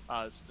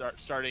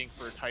starting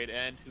for tight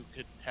end who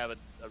could have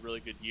a really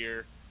good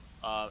year,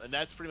 and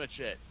that's pretty much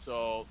it.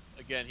 So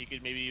again, he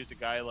could maybe use a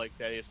guy like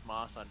Thaddeus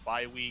Moss on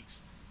bye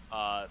weeks,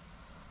 on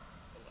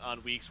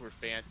weeks where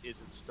Fant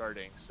isn't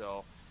starting.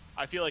 So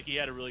I feel like he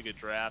had a really good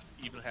draft,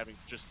 even having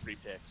just 3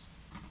 picks.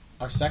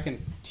 Our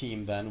second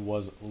team then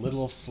was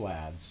Little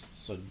Slads.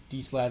 So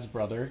D. Slad's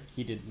brother,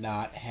 he did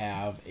not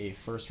have a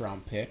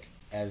first-round pick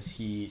as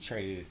he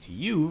traded it to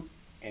you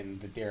in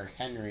the Derrick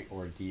Henry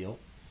ordeal.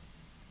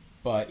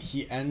 But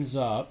he ends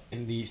up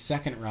in the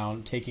second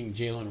round taking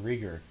Jalen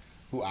Reagor,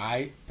 who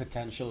I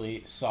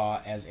potentially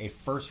saw as a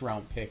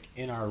first-round pick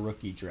in our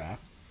rookie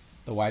draft,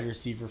 the wide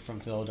receiver from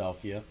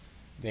Philadelphia.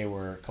 They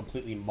were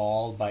completely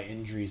mauled by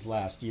injuries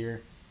last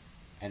year,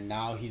 and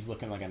now he's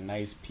looking like a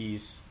nice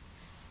piece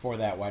for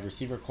that wide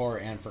receiver core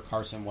and for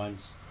Carson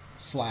Wentz /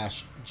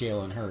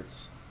 Jalen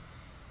Hurts.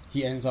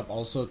 He ends up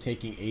also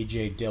taking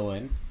A.J.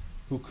 Dillon,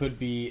 who could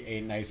be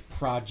a nice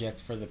project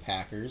for the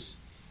Packers.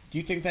 Do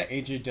you think that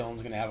A.J.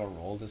 Dillon's going to have a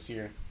role this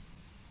year?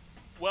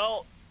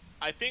 Well,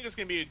 I think it's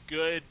going to be a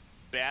good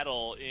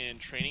battle in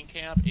training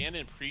camp and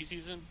in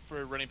preseason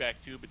for running back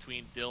 2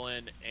 between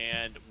Dillon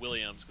and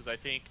Williams, because I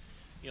think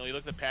You look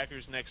at the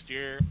Packers next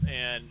year,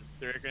 and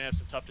they're going to have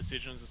some tough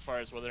decisions as far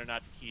as whether or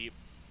not to keep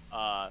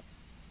uh,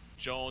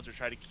 Jones or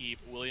try to keep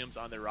Williams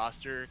on their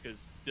roster,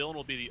 because Dillon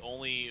will be the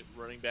only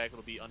running back that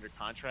will be under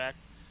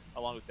contract,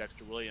 along with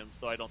Dexter Williams.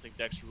 Though I don't think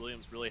Dexter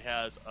Williams really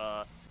has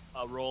a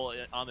role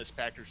on this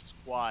Packers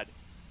squad.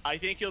 I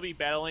think he'll be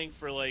battling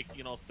for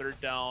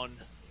third down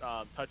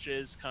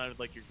touches, kind of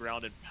like your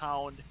ground and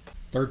pound.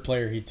 Third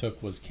player he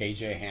took was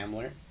KJ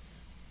Hamler,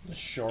 the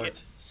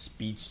short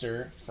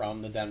speedster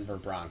from the Denver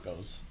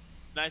Broncos.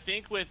 And I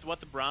think with what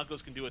the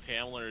Broncos can do with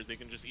Hamler is they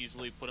can just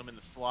easily put him in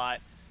the slot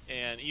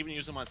and even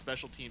use him on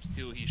special teams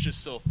too. He's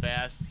just so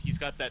fast. He's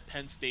got that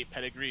Penn State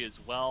pedigree as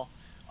well.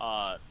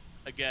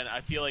 Again,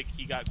 I feel like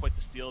he got quite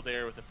the steal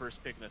there with the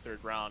first pick in the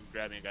third round,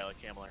 grabbing a guy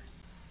like Hamler.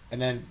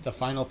 And then the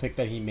final pick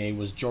that he made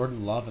was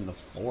Jordan Love in the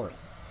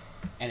fourth.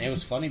 And it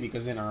was funny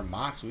because in our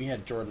mocks, we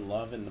had Jordan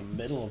Love in the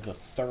middle of the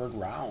third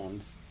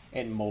round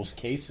in most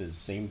cases.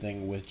 Same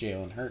thing with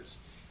Jalen Hurts.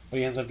 But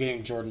he ends up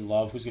getting Jordan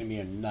Love, who's going to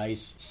be a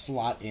nice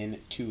slot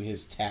in to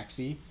his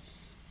taxi.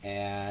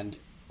 And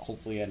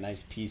hopefully a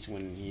nice piece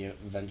when he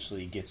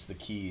eventually gets the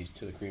keys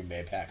to the Green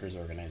Bay Packers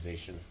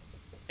organization.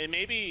 And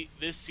maybe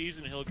this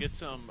season he'll get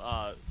some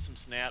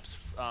snaps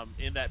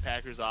in that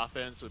Packers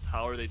offense with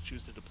however they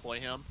choose to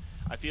deploy him.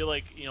 I feel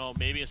like,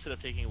 maybe instead of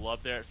taking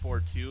Love there at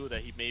 4-2, that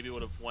he maybe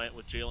would have went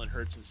with Jalen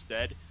Hurts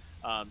instead,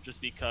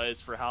 just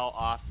because for how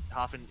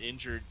often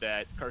injured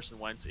that Carson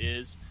Wentz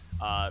is.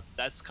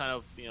 That's kind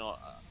of,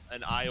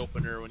 an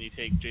eye-opener when you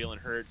take Jalen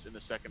Hurts in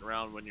the second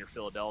round when you're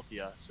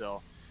Philadelphia.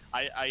 So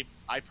I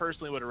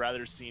personally would have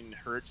rather seen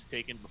Hurts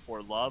taken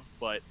before Love,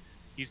 but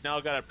he's now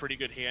got a pretty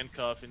good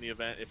handcuff in the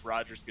event if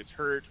Rodgers gets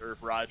hurt or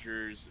if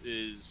Rodgers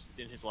is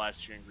in his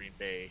last year in Green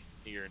Bay,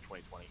 the year in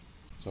 2020.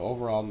 So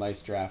overall,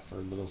 nice draft for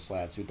Little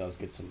Slats, who does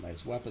get some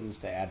nice weapons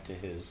to add to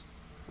his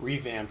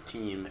revamped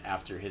team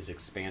after his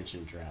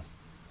expansion draft.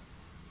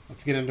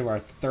 Let's get into our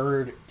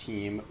third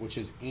team, which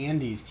is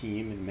Andy's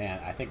team. And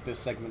man, I think this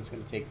segment's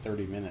going to take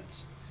 30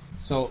 minutes.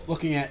 So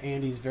looking at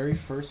Andy's very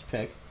first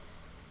pick,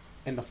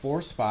 in the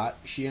 4th spot,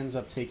 she ends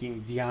up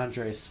taking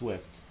DeAndre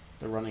Swift,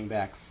 the running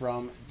back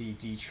from the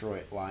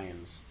Detroit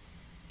Lions.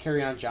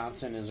 Kerryon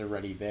Johnson is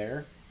already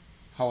there.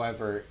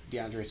 However,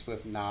 DeAndre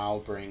Swift now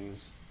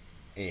brings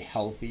a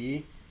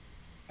healthy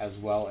as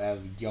well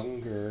as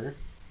younger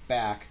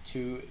back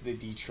to the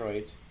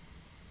Detroit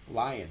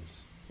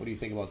Lions. What do you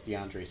think about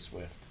DeAndre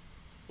Swift?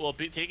 Well,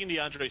 taking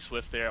DeAndre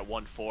Swift there at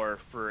 1-4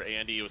 for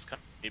Andy was kind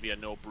of maybe a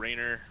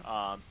no-brainer.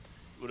 It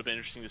would have been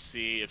interesting to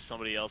see if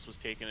somebody else was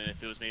taken and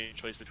if it was maybe a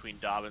choice between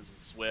Dobbins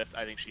and Swift.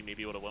 I think she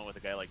maybe would have went with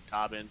a guy like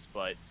Dobbins,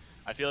 but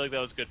I feel like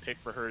that was a good pick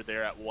for her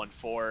there at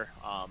 1-4.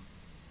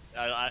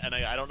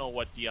 I don't know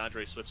what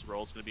DeAndre Swift's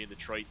role is going to be in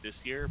Detroit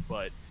this year,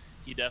 but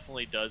he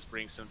definitely does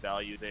bring some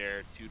value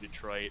there to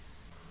Detroit.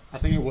 I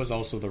think it was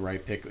also the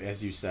right pick,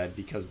 as you said,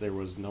 because there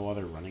was no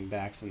other running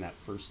backs in that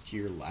first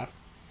tier left.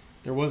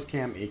 There was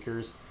Cam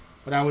Akers,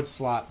 but I would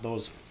slot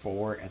those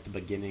 4 at the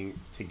beginning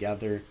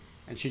together,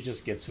 and she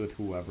just gets with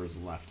whoever's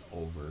left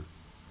over.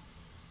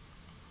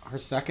 Her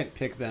second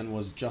pick then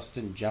was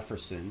Justin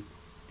Jefferson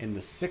in the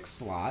 6th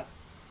slot.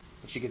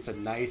 But she gets a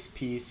nice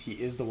piece. He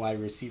is the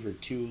wide receiver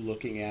 2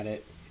 looking at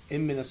it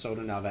in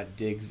Minnesota now that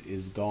Diggs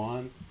is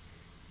gone.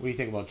 What do you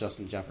think about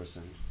Justin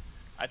Jefferson?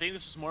 I think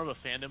this was more of a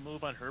fandom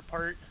move on her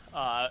part.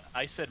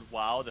 I said,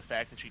 wow, the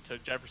fact that she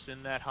took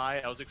Jefferson that high.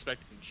 I was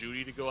expecting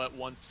Judy to go at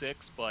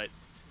 1-6, but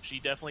she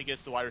definitely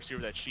gets the wide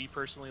receiver that she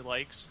personally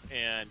likes.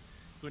 And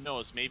who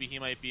knows, maybe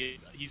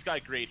he's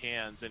got great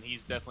hands, and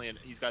he's got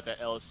that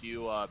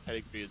LSU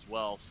pedigree as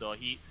well. So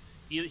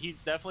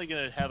he's definitely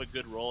going to have a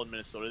good role in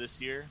Minnesota this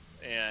year.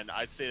 And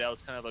I'd say that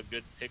was kind of a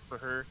good pick for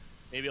her.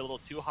 Maybe a little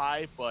too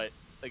high, but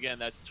again,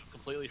 that's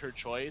completely her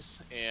choice,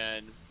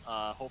 and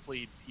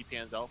hopefully he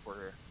pans out for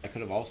her. I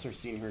could have also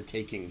seen her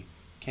taking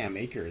Cam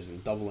Akers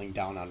and doubling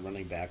down on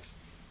running backs.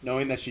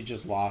 Knowing that she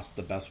just lost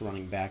the best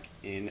running back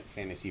in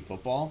fantasy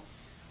football,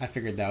 I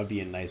figured that would be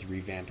a nice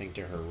revamping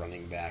to her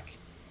running back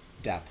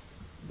depth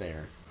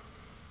there.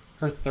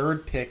 Her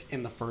third pick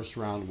in the first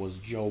round was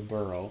Joe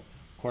Burrow,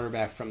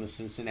 quarterback from the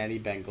Cincinnati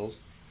Bengals.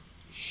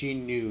 She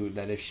knew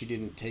that if she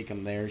didn't take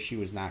him there, she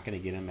was not going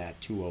to get him at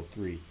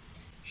 203.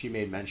 She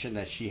made mention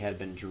that she had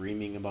been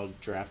dreaming about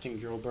drafting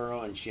Joe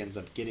Burrow, and she ends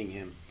up getting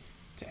him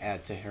to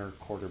add to her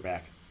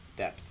quarterback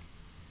depth.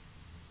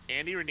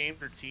 Andy renamed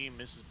her team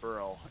Mrs.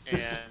 Burrow,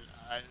 and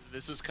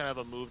this was kind of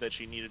a move that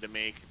she needed to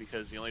make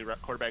because the only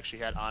quarterback she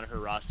had on her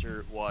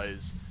roster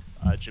was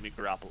Jimmy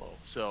Garoppolo.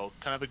 So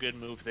kind of a good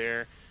move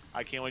there.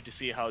 I can't wait to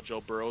see how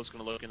Joe Burrow is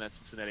going to look in that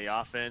Cincinnati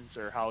offense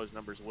or how his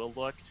numbers will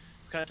look.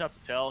 It's kind of tough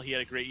to tell. He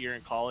had a great year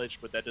in college,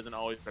 but that doesn't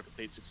always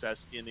replicate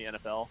success in the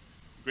NFL.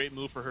 Great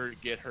move for her to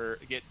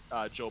get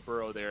Joe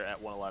Burrow there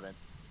at 111.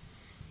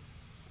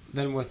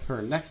 Then with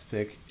her next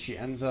pick, she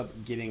ends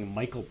up getting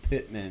Michael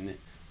Pittman,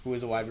 who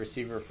is a wide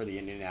receiver for the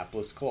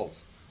Indianapolis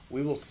Colts.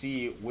 We will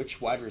see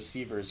which wide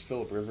receivers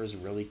Phillip Rivers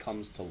really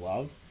comes to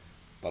love,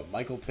 but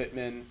Michael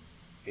Pittman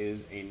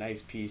is a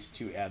nice piece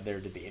to add there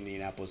to the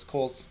Indianapolis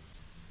Colts.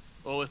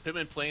 Well, with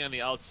Pittman playing on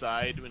the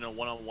outside in a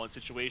one-on-one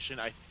situation,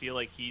 I feel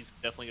like he's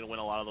definitely going to win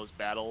a lot of those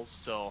battles.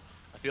 So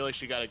I feel like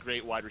she got a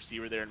great wide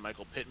receiver there in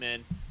Michael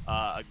Pittman,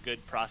 a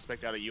good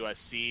prospect out of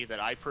USC that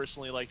I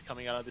personally liked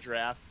coming out of the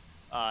draft.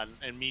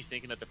 And me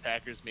thinking that the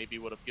Packers maybe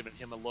would have given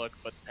him a look,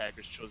 but the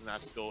Packers chose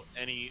not to go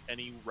any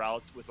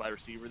route with wide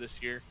receiver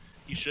this year.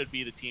 He should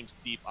be the team's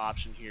deep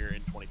option here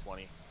in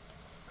 2020.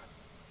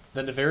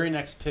 Then the very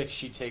next pick,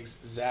 she takes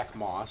Zach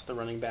Moss, the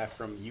running back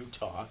from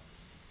Utah.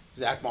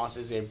 Zach Moss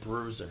is a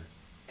bruiser,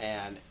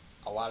 and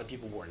a lot of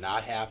people were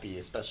not happy,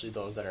 especially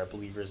those that are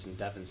believers in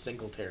Devin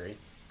Singletary,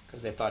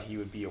 because they thought he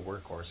would be a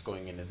workhorse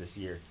going into this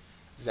year.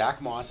 Zach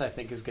Moss, I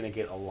think, is going to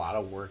get a lot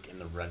of work in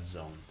the red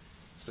zone,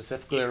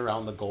 specifically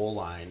around the goal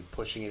line,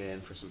 pushing it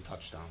in for some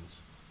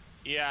touchdowns.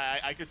 Yeah,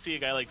 I could see a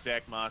guy like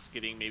Zach Moss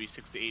getting maybe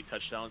 6 to 8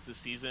 touchdowns this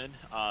season.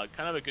 Kind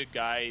of a good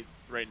guy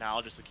right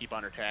now just to keep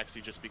on her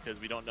taxi, just because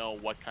we don't know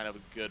what kind of a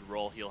good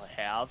role he'll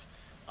have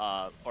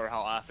or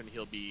how often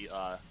he'll be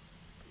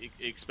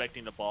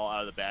expecting the ball out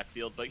of the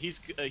backfield. But he's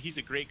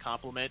a great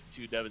complement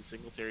to Devin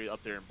Singletary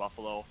up there in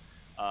Buffalo.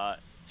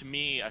 To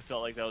me, I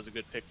felt like that was a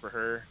good pick for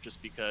her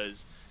just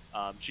because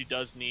she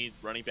does need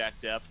running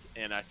back depth,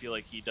 and I feel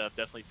like he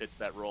definitely fits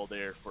that role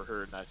there for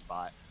her in that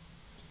spot.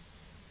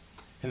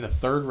 In the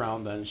third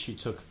round, then, she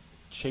took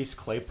Chase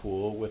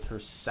Claypool with her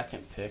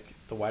second pick,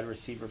 the wide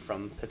receiver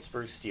from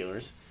Pittsburgh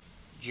Steelers.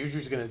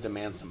 Juju's going to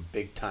demand some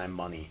big-time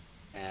money,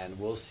 and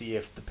we'll see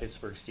if the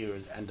Pittsburgh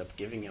Steelers end up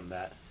giving him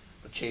that.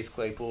 But Chase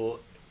Claypool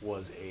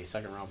was a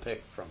second-round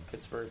pick from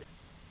Pittsburgh.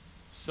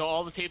 So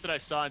all the tape that I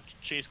saw on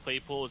Chase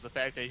Claypool was the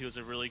fact that he was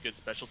a really good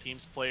special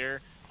teams player.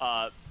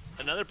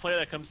 Another player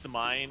that comes to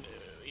mind,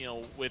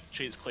 with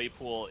Chase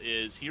Claypool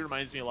is he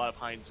reminds me a lot of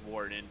Hines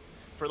Ward. And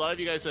for a lot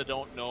of you guys that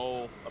don't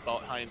know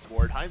about Hines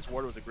Ward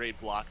was a great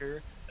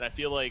blocker, and I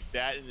feel like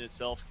that in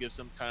itself gives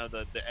him kind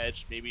of the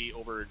edge maybe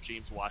over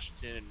James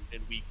Washington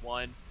in week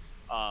one.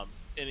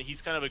 And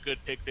he's kind of a good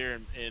pick there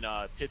in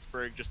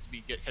Pittsburgh just to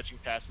be catching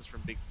passes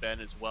from Big Ben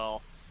as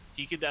well.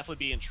 He could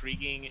definitely be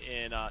intriguing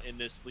in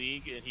this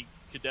league, and he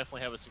could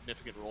definitely have a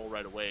significant role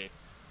right away.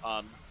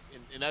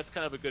 And that's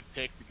kind of a good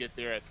pick to get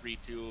there at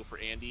 3-2 for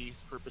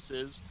Andy's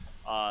purposes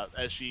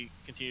as she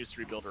continues to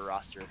rebuild her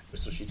roster.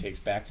 So she takes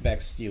back-to-back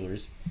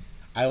Steelers.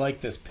 I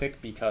like this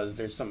pick because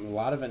there's a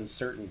lot of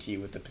uncertainty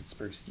with the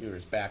Pittsburgh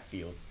Steelers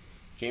backfield.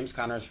 James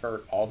Conner's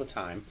hurt all the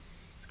time.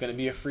 He's going to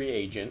be a free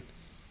agent.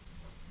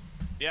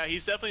 Yeah,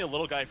 he's definitely a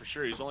little guy for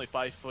sure. He's only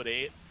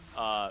 5'8",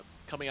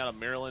 coming out of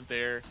Maryland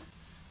there.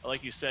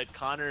 Like you said,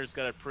 Conner's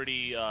got a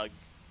pretty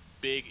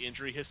big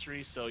injury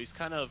history, so he's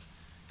kind of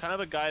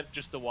a guy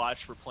just to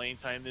watch for playing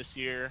time this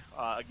year.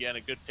 Again,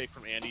 a good pick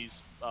from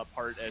Andy's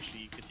part as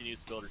she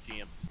continues to build her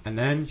team. And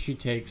then she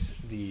takes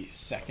the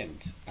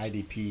second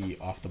IDP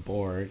off the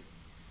board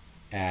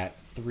at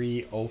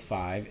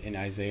 305 in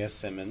Isaiah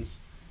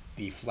Simmons,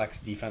 the flex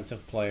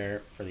defensive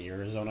player for the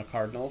Arizona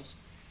Cardinals.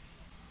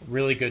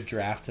 Really good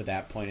draft to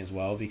that point as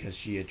well because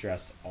she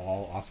addressed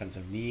all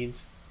offensive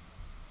needs.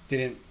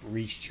 Didn't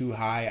reach too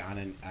high on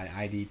an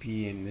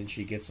IDP, and then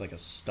she gets like a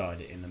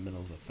stud in the middle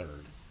of the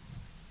third.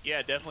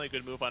 Yeah, definitely a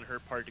good move on her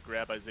part to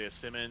grab Isaiah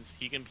Simmons.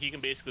 He can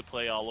basically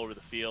play all over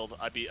the field.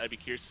 I'd be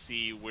curious to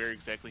see where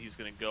exactly he's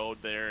going to go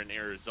there in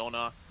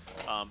Arizona,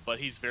 but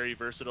he's very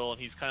versatile,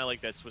 and he's kind of like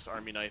that Swiss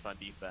Army knife on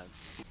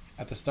defense.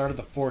 At the start of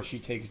the fourth, she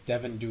takes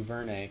Devin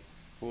Duvernay,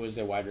 who is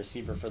a wide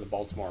receiver for the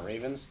Baltimore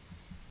Ravens.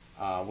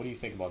 What do you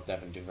think about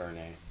Devin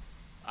Duvernay?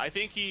 I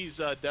think he's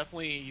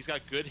got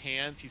good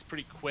hands. He's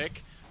pretty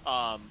quick.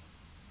 I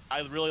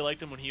really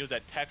liked him when he was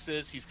at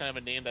Texas. He's kind of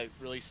a name that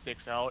really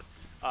sticks out.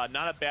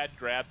 Not a bad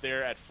grab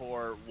there at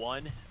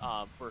 4-1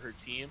 for her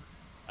team.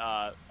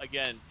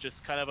 Again,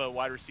 just kind of a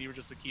wide receiver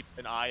just to keep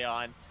an eye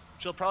on.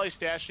 She'll probably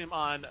stash him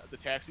on the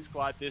taxi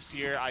squad this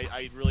year.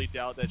 I really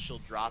doubt that she'll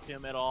drop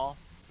him at all.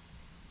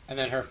 And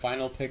then her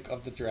final pick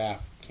of the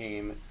draft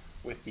came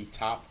with the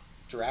top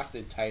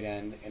drafted tight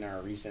end in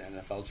our recent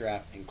NFL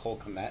draft in Cole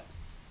Kmet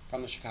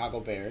from the Chicago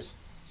Bears.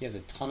 He has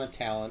a ton of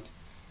talent,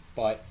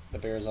 but the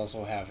Bears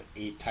also have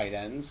 8 tight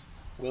ends.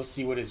 We'll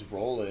see what his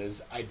role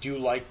is. I do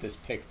like this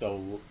pick,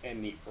 though,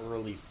 in the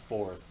early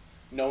 4th,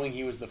 knowing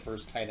he was the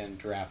first tight end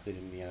drafted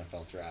in the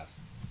NFL draft.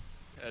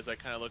 As I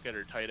kind of look at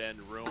her tight end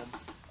room,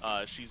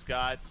 she's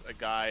got a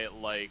guy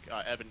like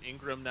Evan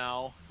Ingram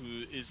now,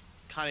 who is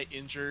kind of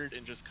injured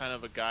and just kind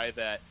of a guy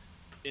that,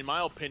 in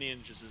my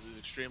opinion, just is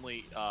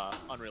extremely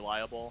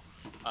unreliable.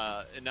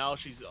 And now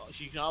she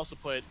can also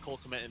put Cole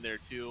Kmet in there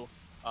too.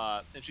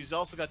 And she's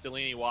also got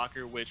Delaney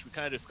Walker, which we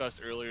kind of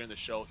discussed earlier in the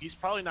show. He's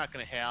probably not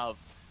going to have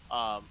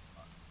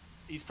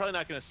he's probably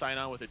not going to sign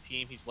on with a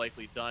team. He's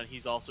likely done.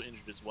 He's also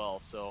injured as well.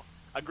 So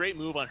a great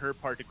move on her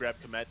part to grab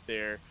Kmet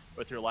there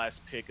with her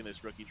last pick in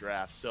this rookie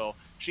draft. So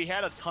she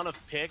had a ton of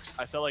picks.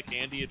 I felt like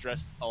Andy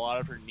addressed a lot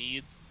of her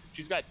needs.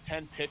 She's got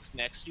 10 picks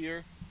next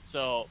year.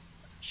 So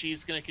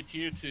she's going to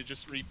continue to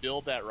just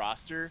rebuild that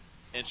roster.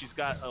 And she's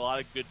got a lot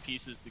of good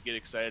pieces to get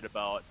excited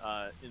about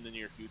in the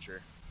near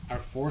future. Our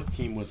fourth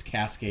team was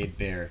Cascade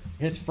Bear.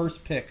 His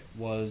first pick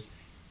was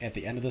at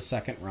the end of the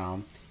second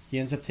round. He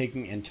ends up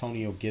taking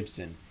Antonio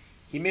Gibson.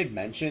 he made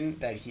mention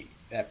that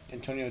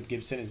Antonio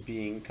Gibson is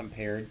being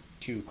compared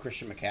to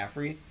Christian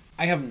McCaffrey.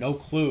 I have no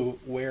clue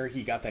where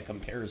he got that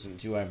comparison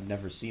to. I've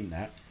never seen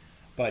that.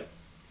 But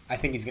I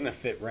think he's going to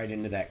fit right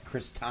into that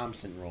Chris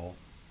Thompson role,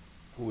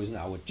 who is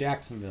now with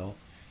Jacksonville.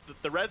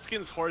 The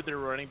Redskins hoard their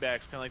running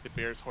backs kind of like the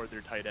Bears hoard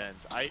their tight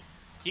ends.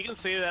 He can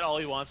say that all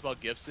he wants about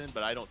Gibson,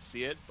 but I don't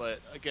see it. But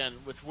again,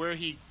 with where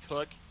he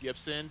took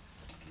Gibson,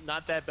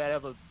 not that bad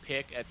of a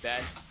pick at that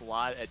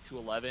slot at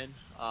 211.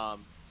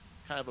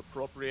 Kind of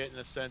appropriate in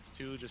a sense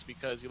too, just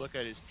because you look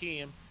at his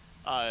team.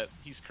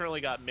 He's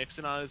currently got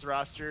Mixon on his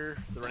roster,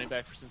 the running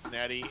back for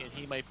Cincinnati, and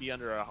he might be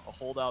under a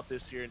holdout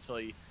this year until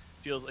he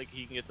feels like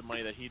he can get the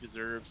money that he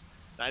deserves.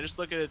 And I just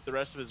look at the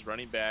rest of his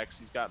running backs.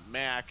 He's got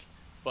Mack,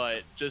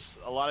 but just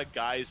a lot of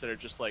guys that are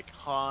just like,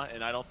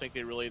 and I don't think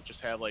they really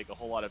just have like a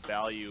whole lot of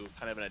value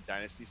kind of in a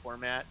dynasty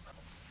format.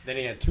 Then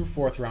he had 2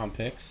 4th-round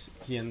picks.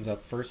 He ends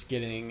up first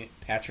getting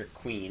Patrick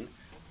Queen,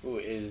 who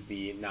is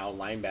the now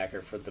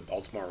linebacker for the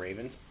Baltimore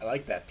Ravens. I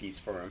like that piece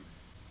for him.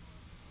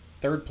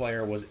 Third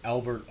player was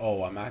Albert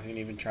O. I'm not going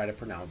to even try to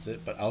pronounce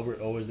it, but Albert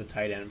O is the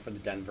tight end for the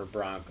Denver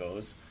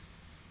Broncos.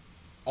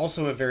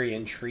 Also a very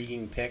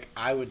intriguing pick.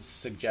 I would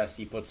suggest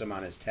he puts him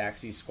on his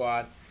taxi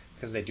squad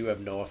because they do have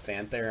Noah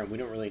Fant there, and we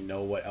don't really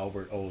know what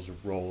Albert O's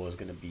role is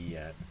going to be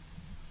yet.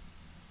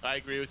 I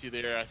agree with you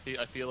there. I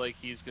feel like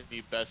he's going to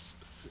be best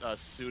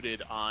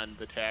suited on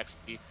the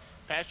taxi.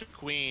 Patrick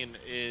Queen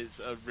is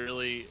a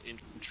really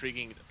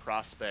intriguing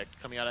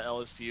prospect coming out of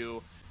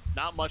LSU.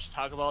 Not much to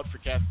talk about for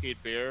Cascade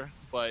Bear,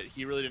 but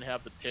he really didn't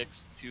have the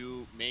picks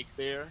to make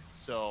there.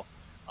 So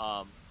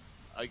I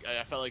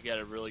felt like he had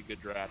a really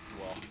good draft as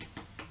well.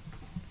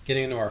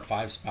 Getting into our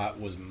 5 spot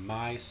was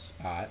my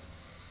spot.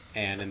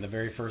 And in the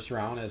very first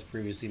round, as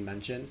previously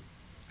mentioned,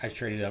 I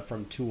traded up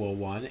from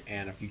 201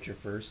 and a future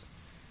first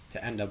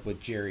to end up with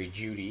Jerry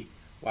Jeudy,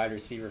 wide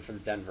receiver for the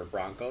Denver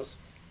Broncos.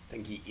 I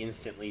think he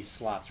instantly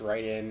slots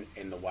right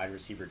in the wide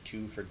receiver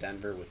 2 for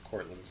Denver with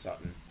Cortland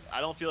Sutton.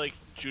 I don't feel like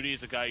Jeudy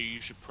is a guy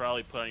you should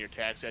probably put on your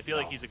taxi. I feel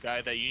like he's a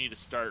guy that you need to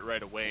start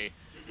right away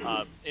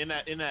in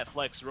that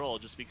flex role,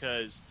 just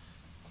because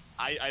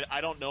I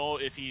don't know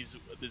if he's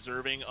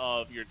deserving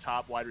of your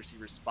top wide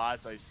receiver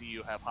spots. I see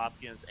you have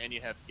Hopkins and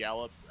you have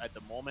Gallup at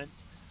the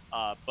moment,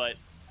 but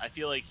I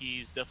feel like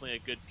he's definitely a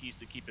good piece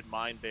to keep in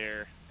mind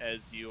there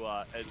as you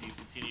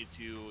continue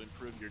to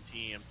improve your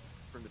team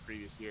from the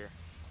previous year.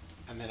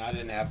 And then I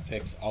didn't have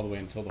picks all the way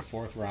until the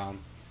 4th round.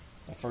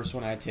 The first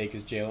one I take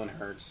is Jalen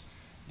Hurts,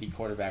 the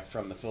quarterback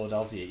from the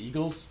Philadelphia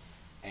Eagles.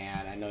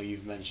 And I know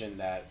you've mentioned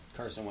that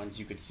Carson Wentz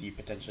you could see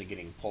potentially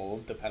getting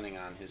pulled depending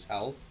on his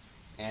health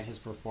and his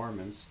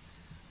performance.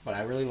 But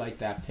I really like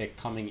that pick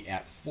coming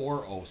at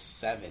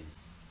 407.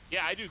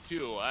 Yeah, I do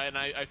too. And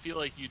I feel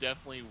like you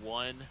definitely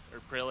won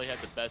or probably had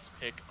the best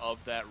pick of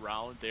that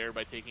round there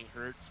by taking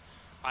Hurts.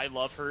 I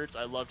love Hurts.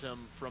 I loved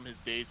him from his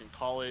days in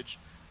college.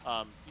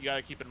 You got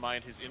to keep in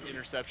mind his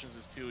interceptions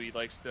is too. He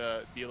likes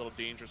to be a little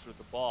dangerous with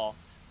the ball.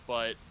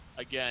 But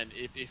again,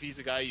 if he's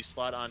a guy you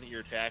slot on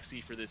your taxi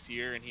for this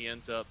year and he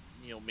ends up,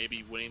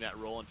 maybe winning that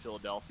role in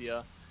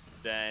Philadelphia,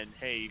 then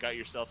hey, you got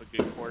yourself a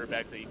good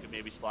quarterback that you could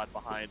maybe slot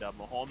behind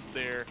Mahomes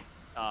there,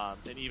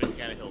 and even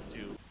Tannehill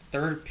too.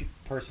 Third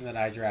person that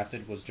I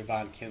drafted was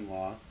Javon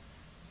Kinlaw,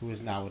 who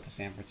is now with the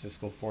San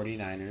Francisco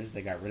 49ers.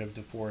 They got rid of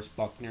DeForest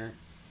Buckner.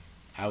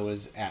 I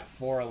was at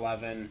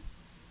 411.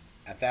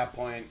 At that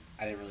point,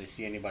 I didn't really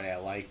see anybody I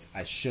liked.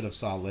 I should have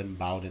saw Lynn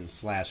Bowden /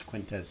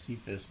 Quintez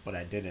Cephas, but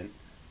I didn't.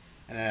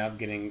 And I ended up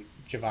getting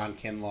Javon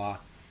Kinlaw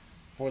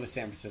for the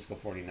San Francisco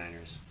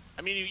 49ers.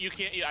 I mean,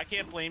 I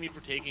can't blame you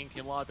for taking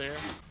Kinlaw there.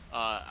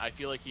 I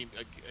feel like he,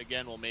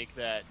 again, will make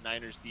that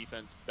Niners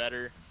defense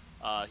better.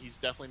 He's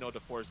definitely no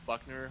DeForest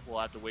Buckner. We'll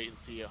have to wait and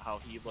see how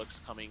he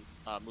looks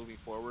moving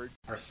forward.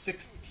 Our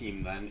 6th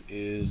team, then,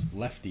 is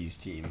Lefty's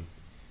team.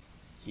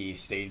 He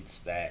states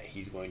that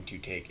he's going to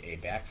take a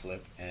backflip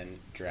and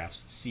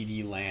drafts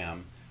CeeDee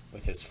Lamb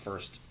with his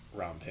 1st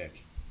round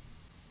pick.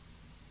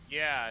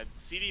 Yeah,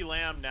 CeeDee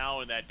Lamb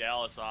now in that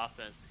Dallas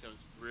offense becomes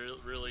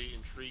really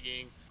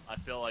intriguing. I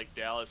feel like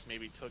Dallas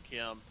maybe took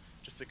him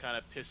just to kind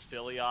of piss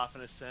Philly off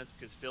in a sense,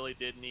 because Philly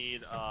did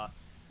need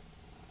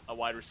a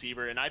wide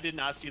receiver, and I did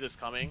not see this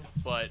coming,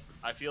 but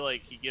I feel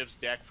like he gives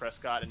Dak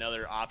Prescott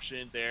another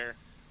option there.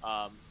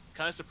 Kind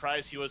of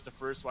surprised he was the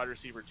first wide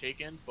receiver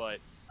taken, but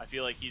I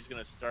feel like he's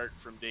going to start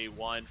from day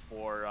one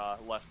for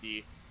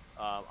Lefty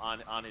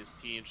on his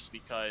team, just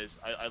because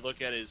I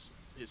look at his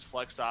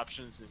flex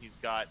options, and he's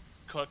got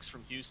Cooks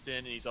from Houston,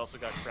 and he's also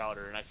got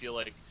Crowder, and I feel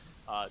like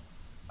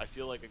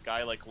a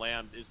guy like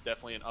Lamb is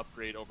definitely an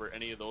upgrade over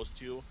any of those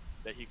two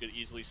that he could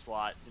easily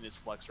slot in his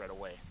flex right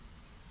away.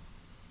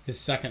 His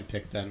 2nd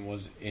pick then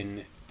was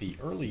in the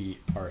early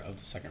part of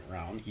the 2nd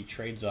round. He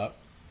trades up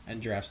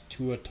and drafts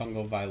Tua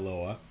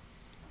Tagovailoa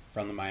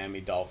from the Miami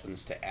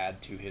Dolphins to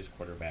add to his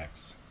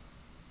quarterbacks.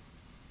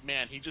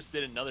 Man, he just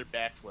did another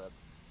backflip.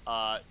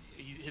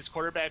 His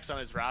quarterbacks on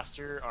his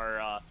roster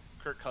are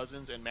Kirk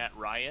Cousins and Matt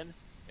Ryan,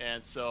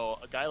 and so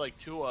a guy like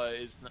Tua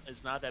is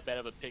not that bad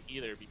of a pick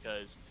either,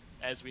 because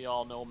as we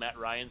all know, Matt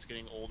Ryan's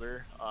getting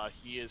older.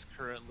 He is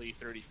currently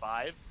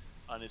 35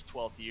 on his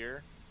 12th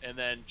year. And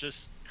then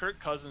just Kirk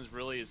Cousins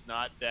really is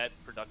not that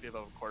productive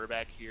of a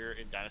quarterback here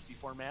in dynasty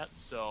formats.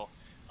 So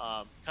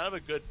kind of a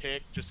good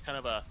pick, just kind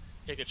of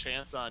take a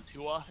chance on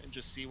Tua and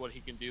just see what he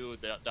can do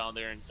down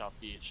there in South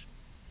Beach.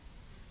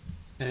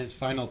 And his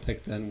final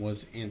pick then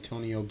was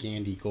Antonio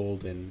Gandy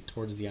Golden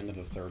towards the end of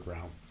the third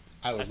round.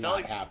 I was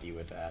not happy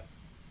with that.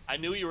 I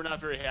knew you were not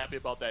very happy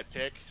about that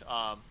pick.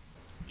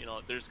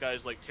 There's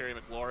guys like Terry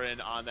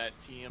McLaurin on that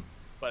team,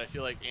 but I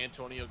feel like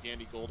Antonio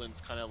Gandy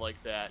Golden's kind of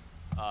like that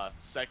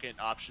second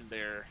option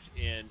there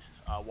in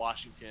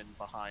Washington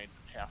behind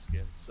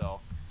Haskins.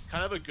 So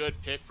kind of a good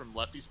pick from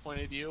Lefty's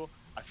point of view.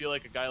 I feel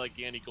like a guy like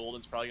Gandy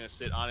Golden's probably going to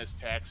sit on his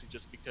taxi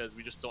just because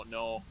we just don't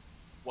know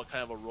what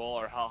kind of a role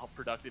or how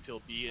productive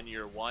he'll be in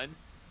year one.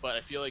 But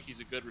I feel like he's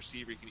a good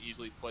receiver you can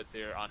easily put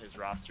there on his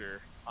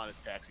roster, on his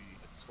taxi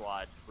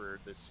squad for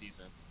this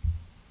season.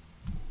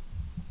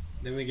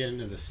 Then we get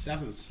into the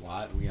 7th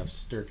slot, and we have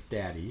Stirk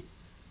Daddy.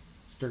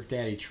 Stirk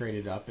Daddy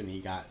traded up, and he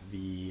got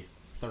the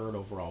 3rd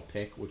overall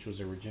pick, which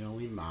was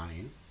originally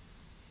mine.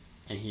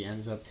 And he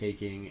ends up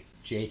taking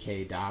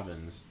J.K.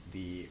 Dobbins,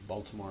 the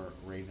Baltimore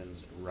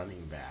Ravens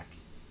running back.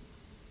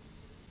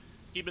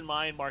 Keep in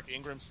mind, Mark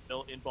Ingram's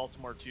still in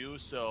Baltimore too,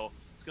 so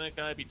it's going to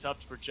kind of be tough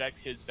to project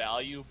his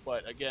value.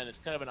 But again, it's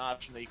kind of an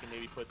option that you can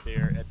maybe put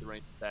there at the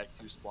running back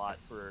 2 slot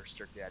for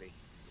Stirk Daddy.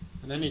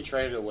 And then he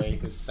traded away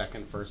his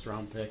second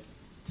first-round pick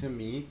to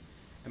me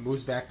and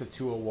moves back to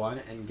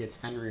 201 and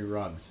gets Henry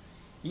Ruggs.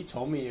 He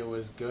told me it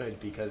was good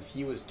because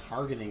he was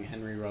targeting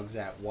Henry Ruggs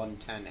at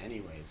 110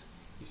 anyways.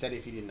 He said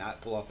if he did not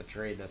pull off a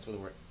trade, that's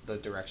the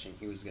direction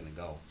he was going to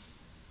go.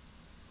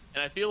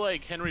 And I feel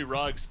like Henry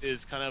Ruggs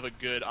is kind of a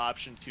good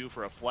option too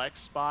for a flex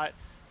spot,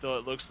 though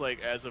it looks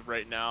like as of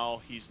right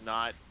now he's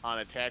not on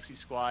a taxi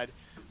squad.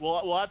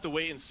 We'll have to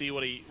wait and see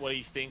what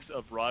he thinks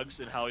of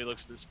Ruggs and how he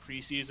looks this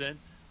preseason.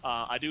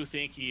 I do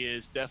think he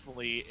is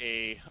definitely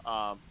a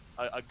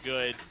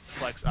good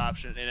flex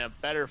option and a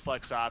better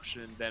flex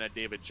option than a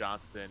David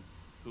Johnston,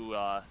 who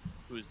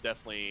is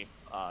definitely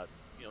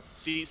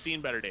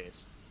seen better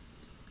days.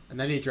 And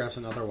then he drafts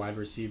another wide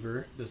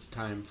receiver, this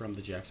time from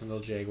the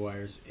Jacksonville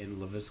Jaguars, in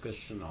Laviska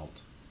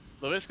Shenault.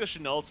 Laviska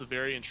Shenault's a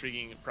very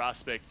intriguing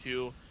prospect,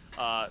 too.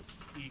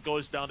 He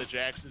goes down to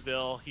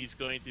Jacksonville. He's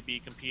going to be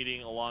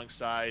competing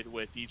alongside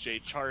with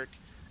DJ Chark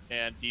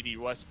and D.D.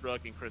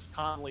 Westbrook and Chris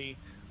Conley,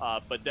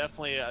 but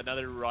definitely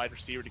another wide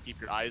receiver to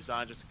keep your eyes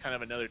on, just kind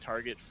of another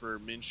target for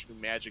Minshew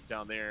Magic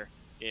down there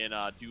in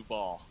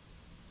Duval.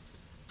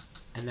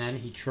 And then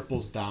he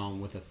triples down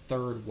with a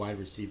third wide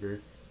receiver.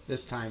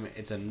 This time,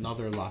 it's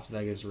another Las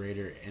Vegas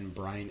Raider and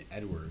Bryan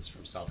Edwards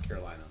from South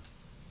Carolina.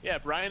 Yeah,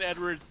 Bryan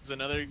Edwards is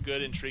another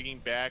good, intriguing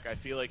back. I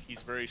feel like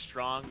he's very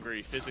strong,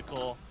 very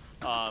physical.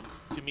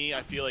 To me,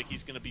 I feel like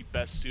he's going to be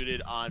best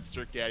suited on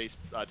Stirk Daddy's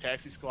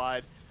taxi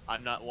squad.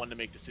 I'm not one to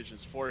make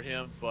decisions for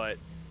him, but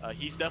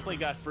he's definitely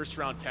got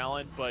first-round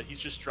talent, but he's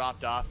just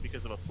dropped off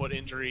because of a foot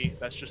injury.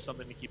 That's just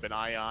something to keep an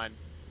eye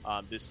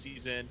on this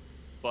season.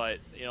 But,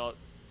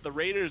 the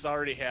Raiders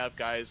already have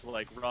guys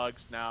like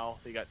Ruggs now.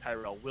 They got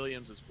Tyrell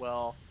Williams as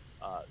well.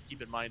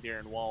 Keep in mind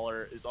Darren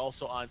Waller is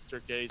also on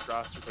Stirk Daddy's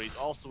roster, but he's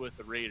also with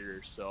the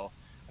Raiders. So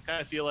I kind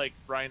of feel like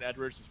Bryan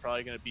Edwards is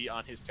probably going to be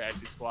on his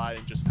taxi squad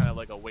and just kind of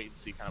like a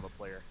wait-and-see kind of a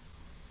player.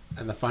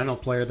 And the final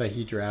player that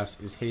he drafts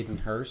is Hayden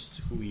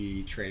Hurst, who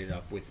he traded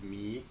up with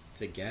me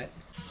to get.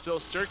 So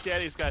Stirk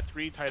Daddy's got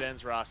 3 tight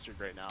ends rostered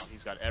right now.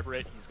 He's got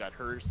Everett, he's got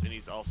Hurst, and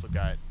he's also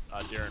got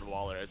Darren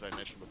Waller, as I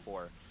mentioned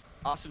before.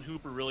 Austin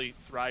Hooper really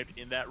thrived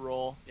in that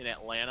role in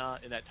Atlanta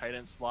in that tight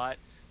end slot.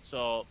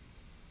 So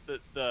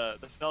the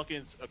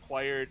Falcons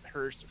acquired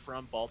Hurst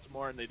from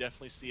Baltimore, and they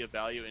definitely see a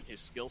value in his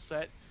skill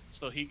set.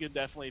 So he could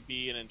definitely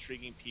be an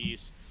intriguing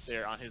piece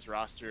there on his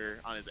roster,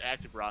 on his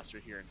active roster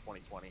here in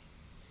 2020.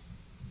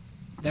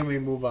 Then we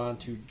move on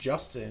to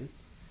Justin,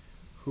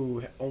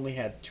 who only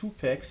had 2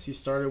 picks. He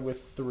started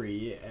with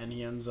 3, and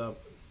he ends up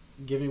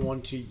giving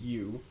one to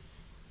you.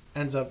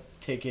 Ends up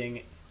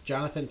taking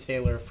Jonathan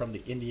Taylor from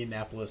the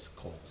Indianapolis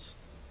Colts.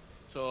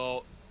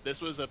 So this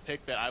was a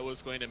pick that I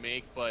was going to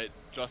make, but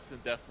Justin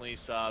definitely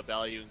saw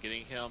value in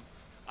getting him.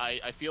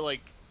 I feel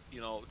like,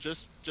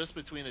 just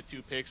between the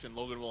 2 picks, and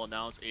Logan will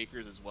announce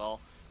Akers as well.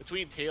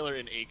 Between Taylor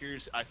and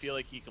Akers, I feel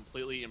like he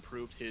completely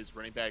improved his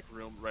running back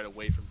room right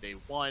away from day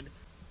one.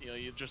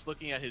 You're just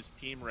looking at his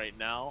team right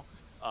now.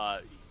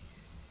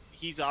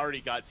 He's already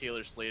got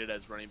Taylor slated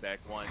as running back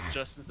 1.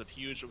 Justin's a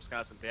huge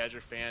Wisconsin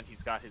Badger fan.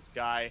 He's got his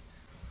guy.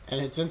 And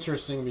it's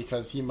interesting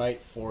because he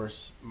might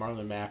force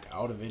Marlon Mack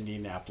out of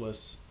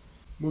Indianapolis.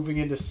 Moving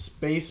into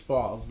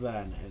Spaceballs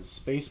then. And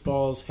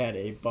Spaceballs had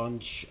a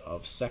bunch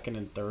of 2nd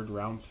and 3rd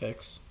round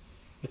picks.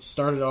 It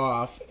started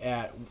off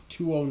at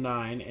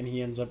 209, and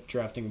he ends up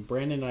drafting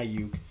Brandon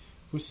Ayuk,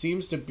 who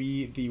seems to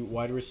be the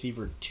wide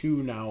receiver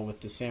 2 now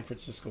with the San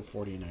Francisco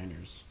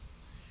 49ers.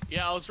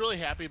 Yeah, I was really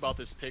happy about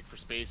this pick for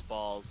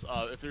Spaceballs.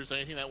 If there's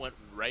anything that went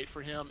right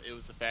for him, it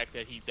was the fact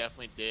that he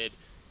definitely did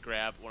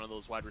grab one of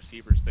those wide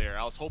receivers there.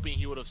 I was hoping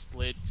he would have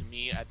slid to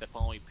me at the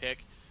following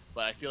pick,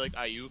 but I feel like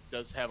Ayuk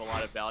does have a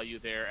lot of value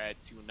there at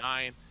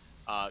 2.9.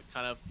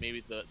 Kind of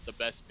maybe the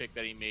best pick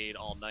that he made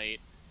all night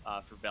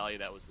for value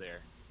that was there.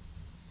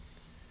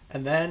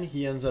 And then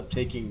he ends up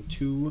taking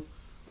two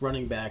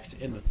running backs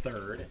in the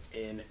third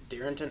in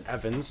Darrynton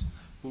Evans,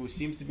 who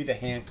seems to be the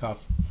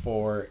handcuff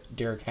for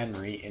Derrick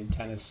Henry in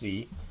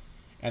Tennessee,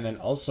 and then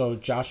also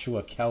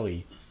Joshua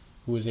Kelly,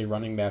 who is a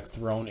running back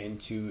thrown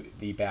into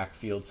the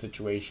backfield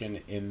situation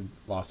in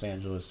Los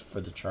Angeles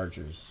for the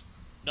Chargers.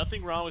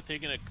 Nothing wrong with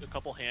taking a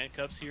couple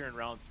handcuffs here in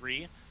round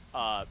 3.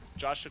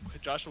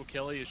 Joshua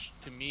Kelly is,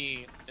 to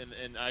me,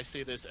 and I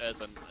say this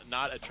as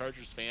not a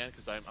Chargers fan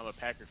because I'm a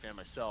Packer fan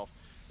myself,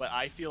 but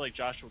I feel like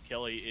Joshua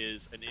Kelly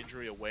is an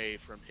injury away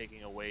from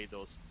taking away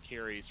those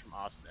carries from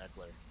Austin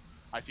Eckler.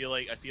 I feel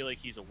like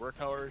he's a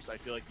workhorse. I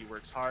feel like he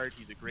works hard.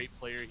 He's a great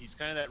player. He's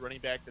kind of that running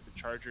back that the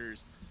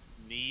Chargers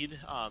need.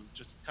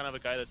 Just kind of a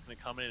guy that's going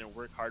to come in and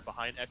work hard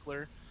behind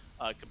Eckler,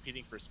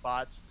 competing for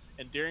spots.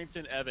 And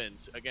Darrynton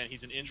Evans, again,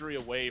 he's an injury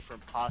away from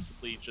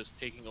possibly just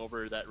taking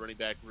over that running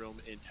back room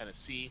in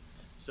Tennessee.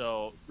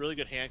 So really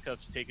good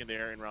handcuffs taken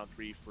there in round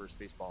 3 for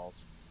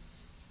Spaceballs.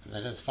 And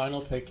then his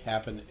final pick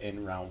happened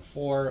in round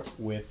 4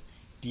 with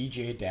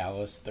DJ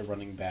Dallas, the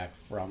running back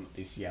from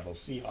the Seattle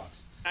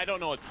Seahawks. I don't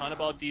know a ton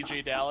about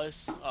DJ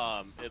Dallas.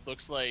 It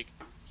looks like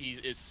he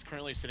is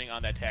currently sitting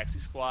on that taxi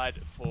squad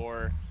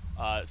for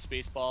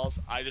Spaceballs.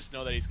 I just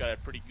know that he's got a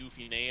pretty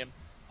goofy name.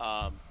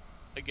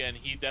 Again,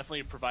 he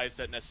definitely provides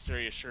that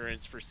necessary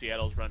assurance for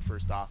Seattle's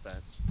run-first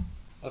offense.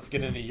 Let's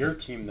get into your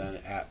team then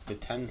at the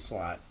 10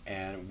 slot,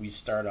 and we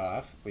start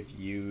off with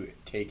you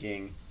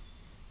taking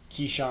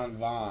Keyshawn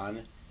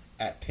Vaughn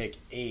at pick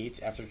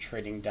 8 after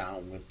trading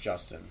down with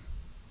Justin.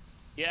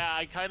 Yeah,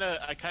 I kind of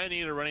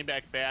needed a running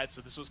back bad,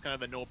 so this was kind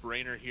of a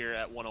no-brainer here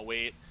at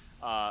 108.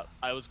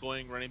 I was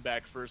going running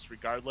back first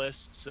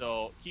regardless,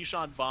 so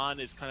Keyshawn Vaughn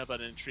is kind of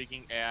an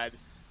intriguing ad.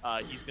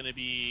 He's going to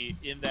be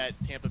in that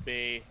Tampa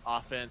Bay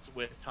offense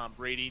with Tom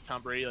Brady.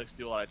 Tom Brady likes to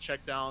do a lot of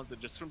checkdowns,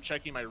 and just from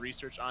checking my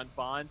research on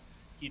Vaughn,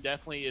 he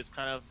definitely is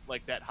kind of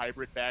like that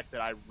hybrid back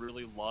that I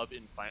really love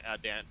in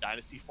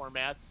dynasty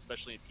formats,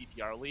 especially in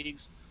PPR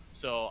leagues.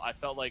 So I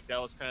felt like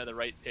that was kind of the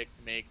right pick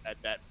to make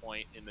at that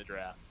point in the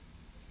draft.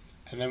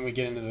 And then we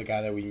get into the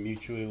guy that we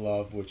mutually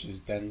love, which is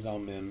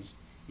Denzel Mims.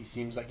 He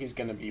seems like he's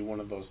going to be one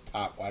of those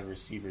top wide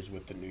receivers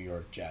with the New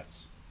York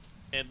Jets.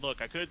 And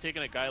look, I could have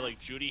taken a guy like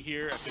Judy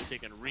here. I could have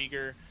taken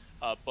Rieger.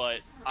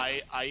 But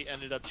I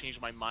ended up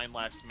changing my mind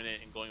last minute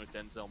and going with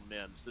Denzel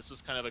Mims. This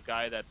was kind of a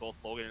guy that both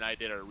Logan and I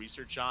did our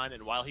research on.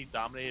 And while he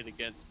dominated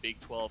against Big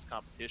 12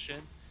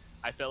 competition,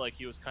 I felt like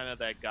he was kind of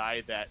that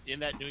guy that in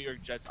that New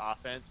York Jets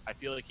offense, I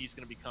feel like he's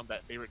going to become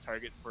that favorite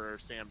target for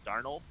Sam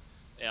Darnold.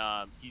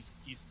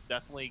 He's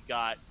definitely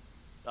got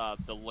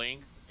the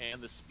length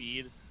and the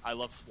speed. I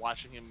love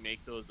watching him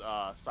make those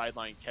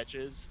sideline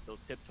catches,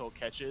 those tiptoe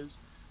catches.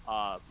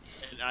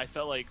 And I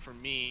felt like for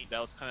me,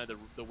 that was kind of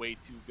the way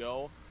to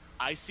go.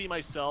 I see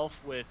myself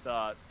with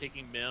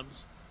taking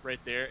Mims right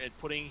there and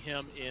putting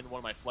him in one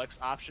of my flex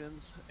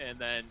options. And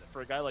then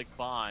for a guy like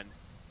Vaughn,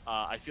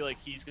 I feel like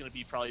he's going to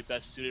be probably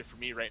best suited for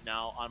me right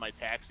now on my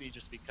taxi,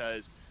 just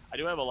because I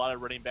do have a lot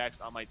of running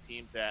backs on my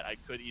team that I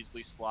could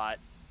easily slot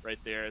right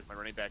there as my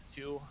running back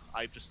 2.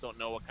 I just don't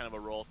know what kind of a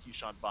role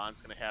Keyshawn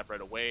Vaughn's going to have right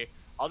away.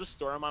 I'll just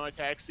store him on my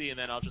taxi, and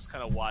then I'll just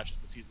kind of watch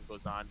as the season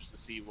goes on just to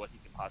see what he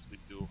can possibly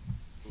do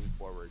moving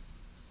forward.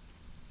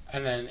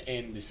 And then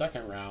in the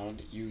second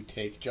round, you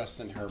take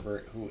Justin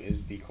Herbert, who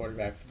is the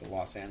quarterback for the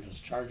Los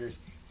Angeles Chargers.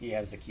 He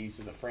has the keys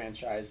to the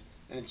franchise,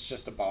 and it's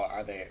just about,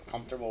 are they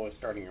comfortable with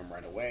starting him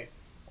right away,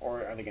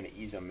 or are they going to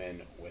ease him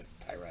in with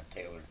Tyrod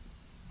Taylor?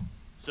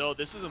 So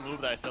this is a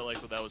move that I felt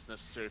like that was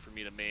necessary for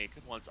me to make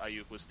once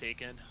Ayuk was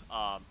taken.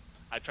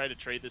 I tried to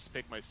trade this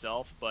pick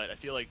myself, but I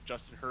feel like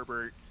Justin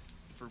Herbert,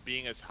 for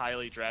being as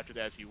highly drafted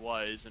as he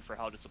was and for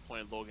how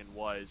disappointed Logan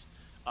was,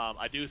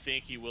 I do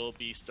think he will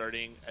be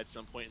starting at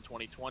some point in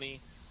 2020.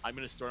 I'm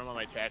going to store him on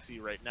my taxi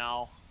right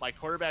now. My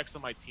quarterbacks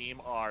on my team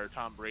are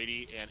Tom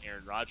Brady and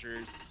Aaron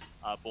Rodgers,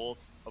 both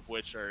of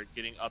which are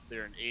getting up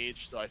there in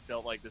age. So I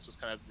felt like this was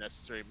kind of the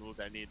necessary move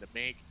that I needed to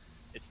make.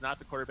 It's not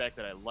the quarterback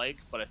that I like,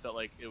 but I felt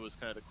like it was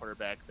kind of the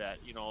quarterback that,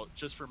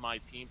 just for my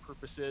team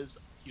purposes,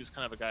 he was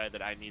kind of a guy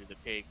that I needed to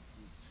take,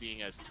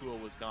 seeing as Tua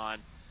was gone,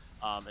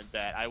 and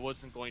that I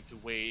wasn't going to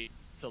wait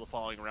till the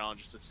following round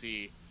just to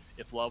see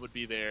if Love would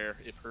be there,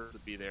 if Hurts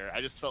would be there.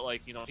 I just felt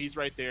like, he's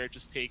right there.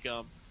 Just take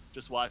him.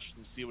 Just watch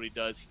and see what he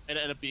does. And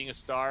end up being a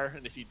star,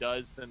 and if he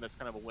does, then that's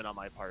kind of a win on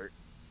my part.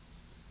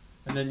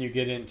 And then you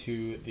get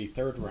into the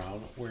third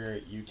round where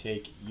you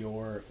take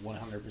your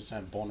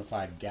 100% bona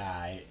fide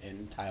guy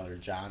in Tyler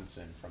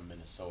Johnson from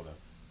Minnesota.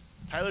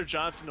 Tyler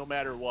Johnson, no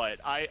matter what.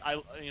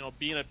 I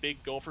being a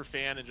big Gopher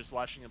fan and just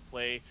watching him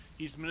play,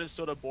 he's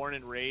Minnesota born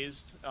and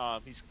raised.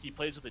 He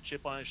plays with a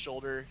chip on his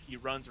shoulder. He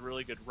runs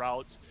really good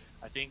routes.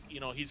 I think,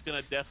 he's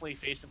going to definitely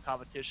face some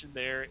competition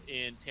there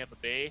in Tampa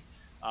Bay.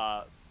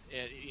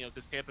 And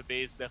because Tampa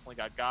Bay's definitely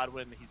got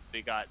Godwin.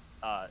 They got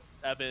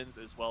Evans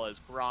as well as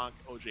Gronk,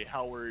 OJ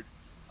Howard,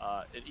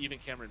 and even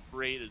Cameron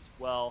Brate as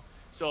well.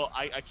 So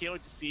I can't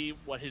wait to see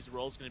what his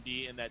role is going to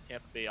be in that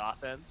Tampa Bay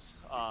offense.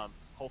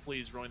 Hopefully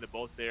he's rowing the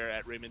boat there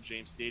at Raymond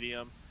James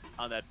Stadium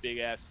on that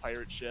big-ass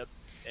pirate ship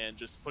and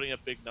just putting up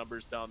big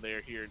numbers down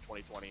there here in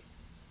 2020.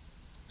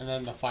 And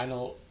then the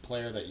final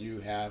player that you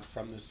have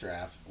from this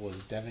draft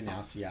was Devin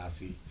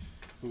Asiasi,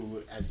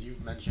 who, as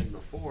you've mentioned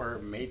before,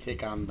 may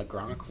take on the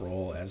Gronk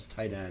role as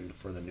tight end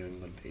for the New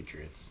England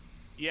Patriots.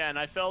 Yeah, and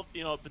I felt,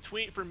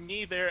 for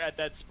me there at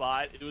that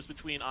spot, it was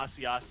between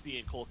Asiasi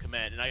and Cole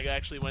Kmet. And I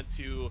actually went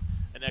to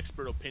an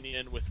expert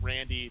opinion with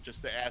Randy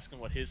just to ask him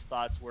what his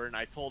thoughts were. And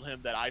I told him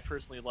that I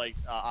personally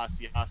liked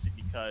Asiasi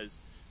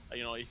because,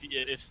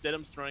 if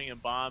Stidham's throwing him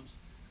bombs,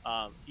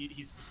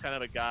 he's just kind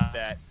of a guy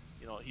that,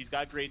 he's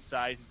got great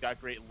size, he's got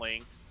great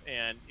length.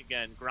 And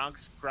again, Gronk,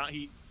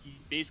 he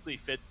basically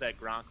fits that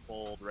Gronk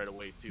mold right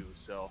away too.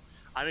 So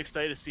I'm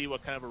excited to see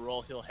what kind of a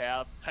role he'll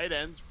have. Tight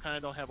ends kind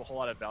of don't have a whole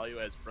lot of value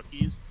as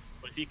rookies,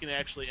 but if he can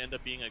actually end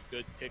up being a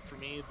good pick for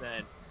me,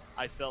 then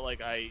I felt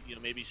like I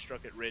maybe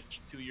struck it rich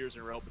 2 years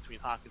in a row between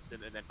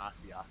Hockenson and then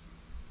Asiasi.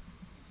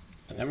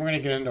 And then we're going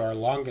to get into our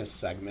longest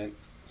segment,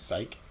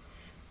 Psych,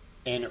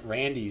 in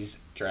Randy's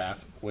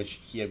draft, which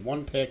he had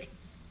one pick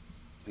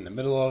in the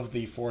middle of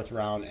the fourth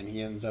round, and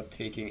he ends up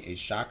taking a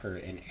shocker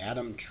in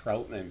Adam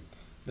Troutman,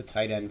 the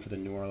tight end for the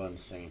New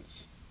Orleans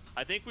Saints.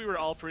 I think we were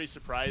all pretty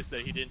surprised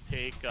that he didn't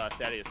take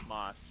Thaddeus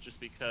Moss just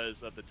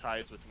because of the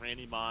ties with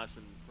Randy Moss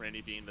and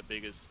Randy being the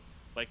biggest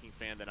Viking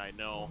fan that I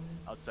know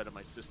outside of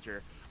my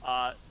sister.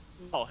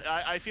 No,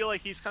 I feel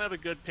like he's kind of a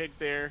good pick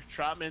there.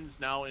 Troutman's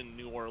now in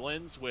New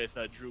Orleans with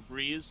Drew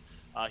Brees.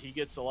 He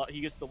gets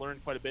to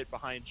learn quite a bit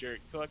behind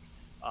Jared Cook.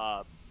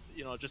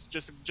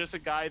 Just a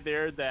guy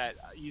there that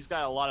he's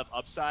got a lot of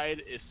upside,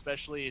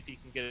 especially if he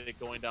can get it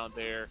going down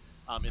there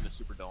in the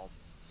Superdome.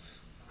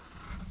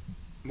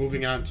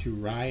 Moving on to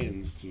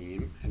Ryan's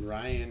team, and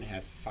Ryan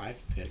had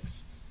 5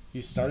 picks.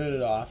 He started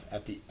it off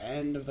at the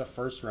end of the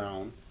first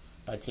round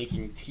by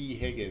taking T.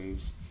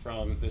 Higgins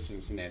from the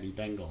Cincinnati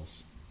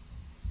Bengals.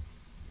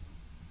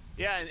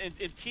 Yeah,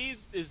 and T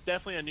is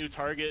definitely a new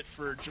target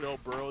for Joe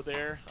Burrow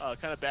there.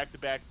 Kind of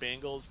back-to-back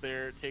Bengals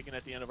there, taken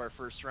at the end of our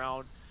first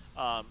round.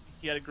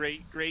 He had a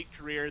great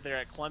career there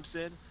at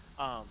Clemson.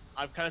 I'm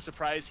kind of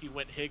surprised he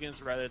went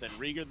Higgins rather than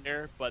Rieger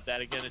there, but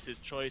that again is his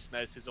choice, and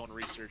that is his own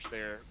research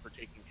there for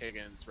taking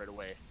Higgins right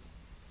away.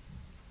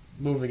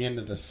 Moving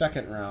into the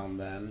second round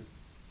then,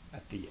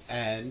 at the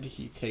end,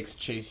 he takes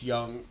Chase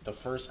Young, the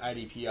first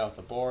IDP off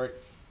the board.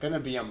 Going to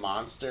be a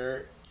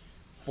monster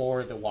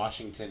for the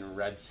Washington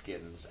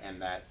Redskins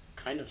and that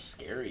kind of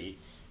scary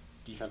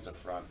defensive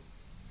front.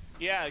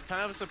 Yeah,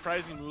 kind of a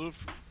surprising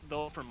move,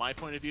 though, from my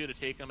point of view, to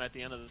take him at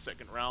the end of the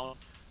second round.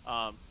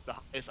 The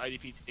highest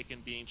IDP taken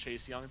being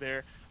Chase Young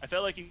there. I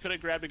felt like you could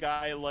have grabbed a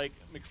guy like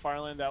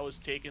McFarland that was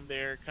taken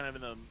there kind of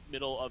in the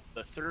middle of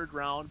the third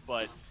round,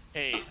 but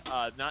hey,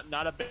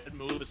 not a bad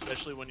move,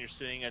 especially when you're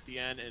sitting at the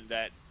end, and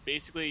that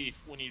basically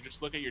when you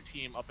just look at your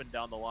team up and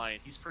down the line,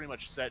 he's pretty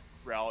much set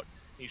throughout.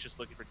 He's just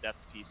looking for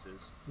depth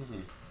pieces.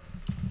 Mm-hmm.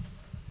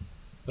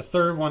 The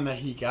third one that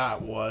he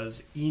got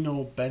was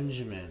Eno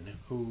Benjamin,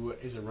 who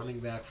is a running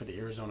back for the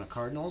Arizona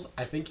Cardinals.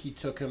 I think he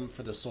took him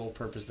for the sole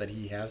purpose that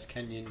he has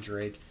Kenyon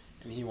Drake,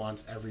 and he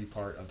wants every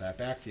part of that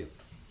backfield.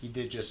 He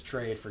did just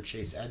trade for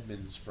Chase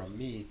Edmonds from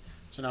me,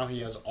 so now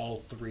he has all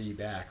 3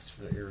 backs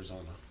for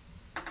Arizona.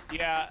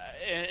 Yeah,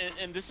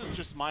 and this is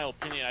just my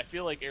opinion. I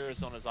feel like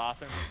Arizona's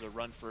offense is a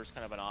run-first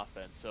kind of an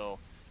offense. So,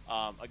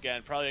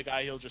 again, probably a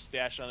guy he'll just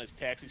stash on his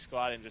taxi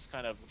squad and just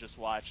kind of just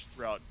watch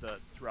throughout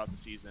the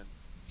season.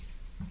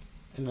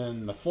 And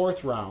then the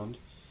fourth round,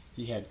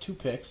 he had 2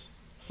 picks.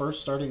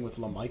 First, starting with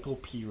LaMichael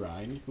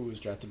Pirine, who was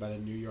drafted by the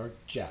New York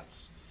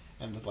Jets.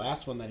 And the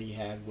last one that he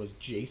had was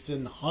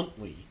Jason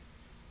Huntley,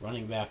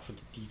 running back for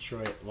the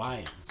Detroit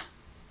Lions.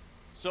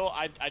 So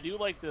I do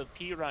like the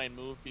Pirine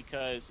move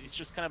because he's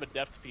just kind of a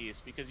depth piece,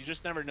 because you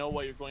just never know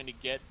what you're going to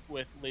get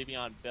with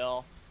Le'Veon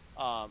Bell.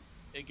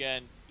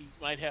 Again, he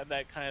might have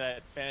that kind of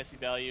that fantasy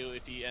value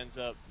if he ends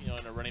up,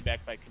 in a running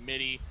back by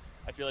committee.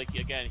 I feel like,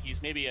 again, he's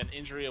maybe an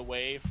injury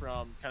away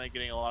from kind of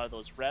getting a lot of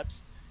those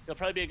reps. He'll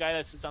probably be a guy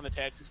that sits on the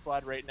taxi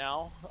squad right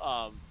now,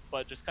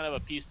 but just kind of a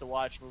piece to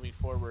watch moving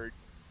forward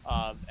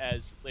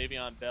as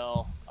Le'Veon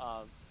Bell,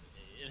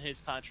 in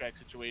his contract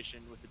situation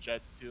with the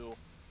Jets too.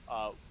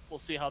 We'll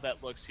see how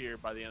that looks here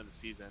by the end of the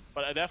season.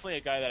 But definitely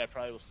a guy that I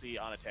probably will see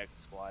on a taxi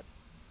squad.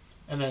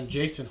 And then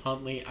Jason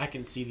Huntley, I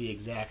can see the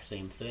exact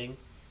same thing.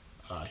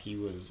 He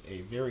was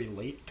a very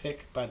late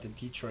pick by the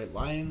Detroit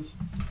Lions.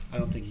 I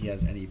don't think he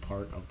has any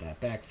part of that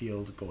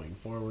backfield going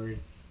forward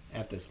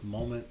at this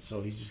moment,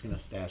 so he's just going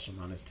to stash him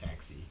on his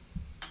taxi.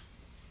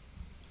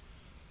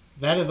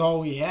 That is all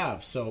we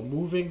have. So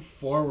moving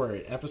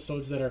forward,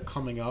 episodes that are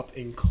coming up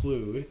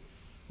include,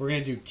 we're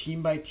going to do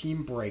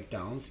team-by-team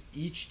breakdowns.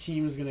 Each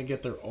team is going to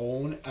get their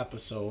own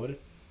episode.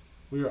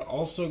 We are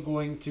also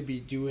going to be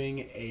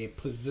doing a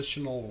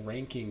positional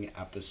ranking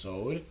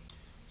episode.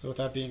 So with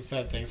that being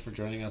said, thanks for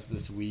joining us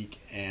this week,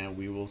 and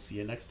we will see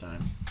you next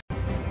time.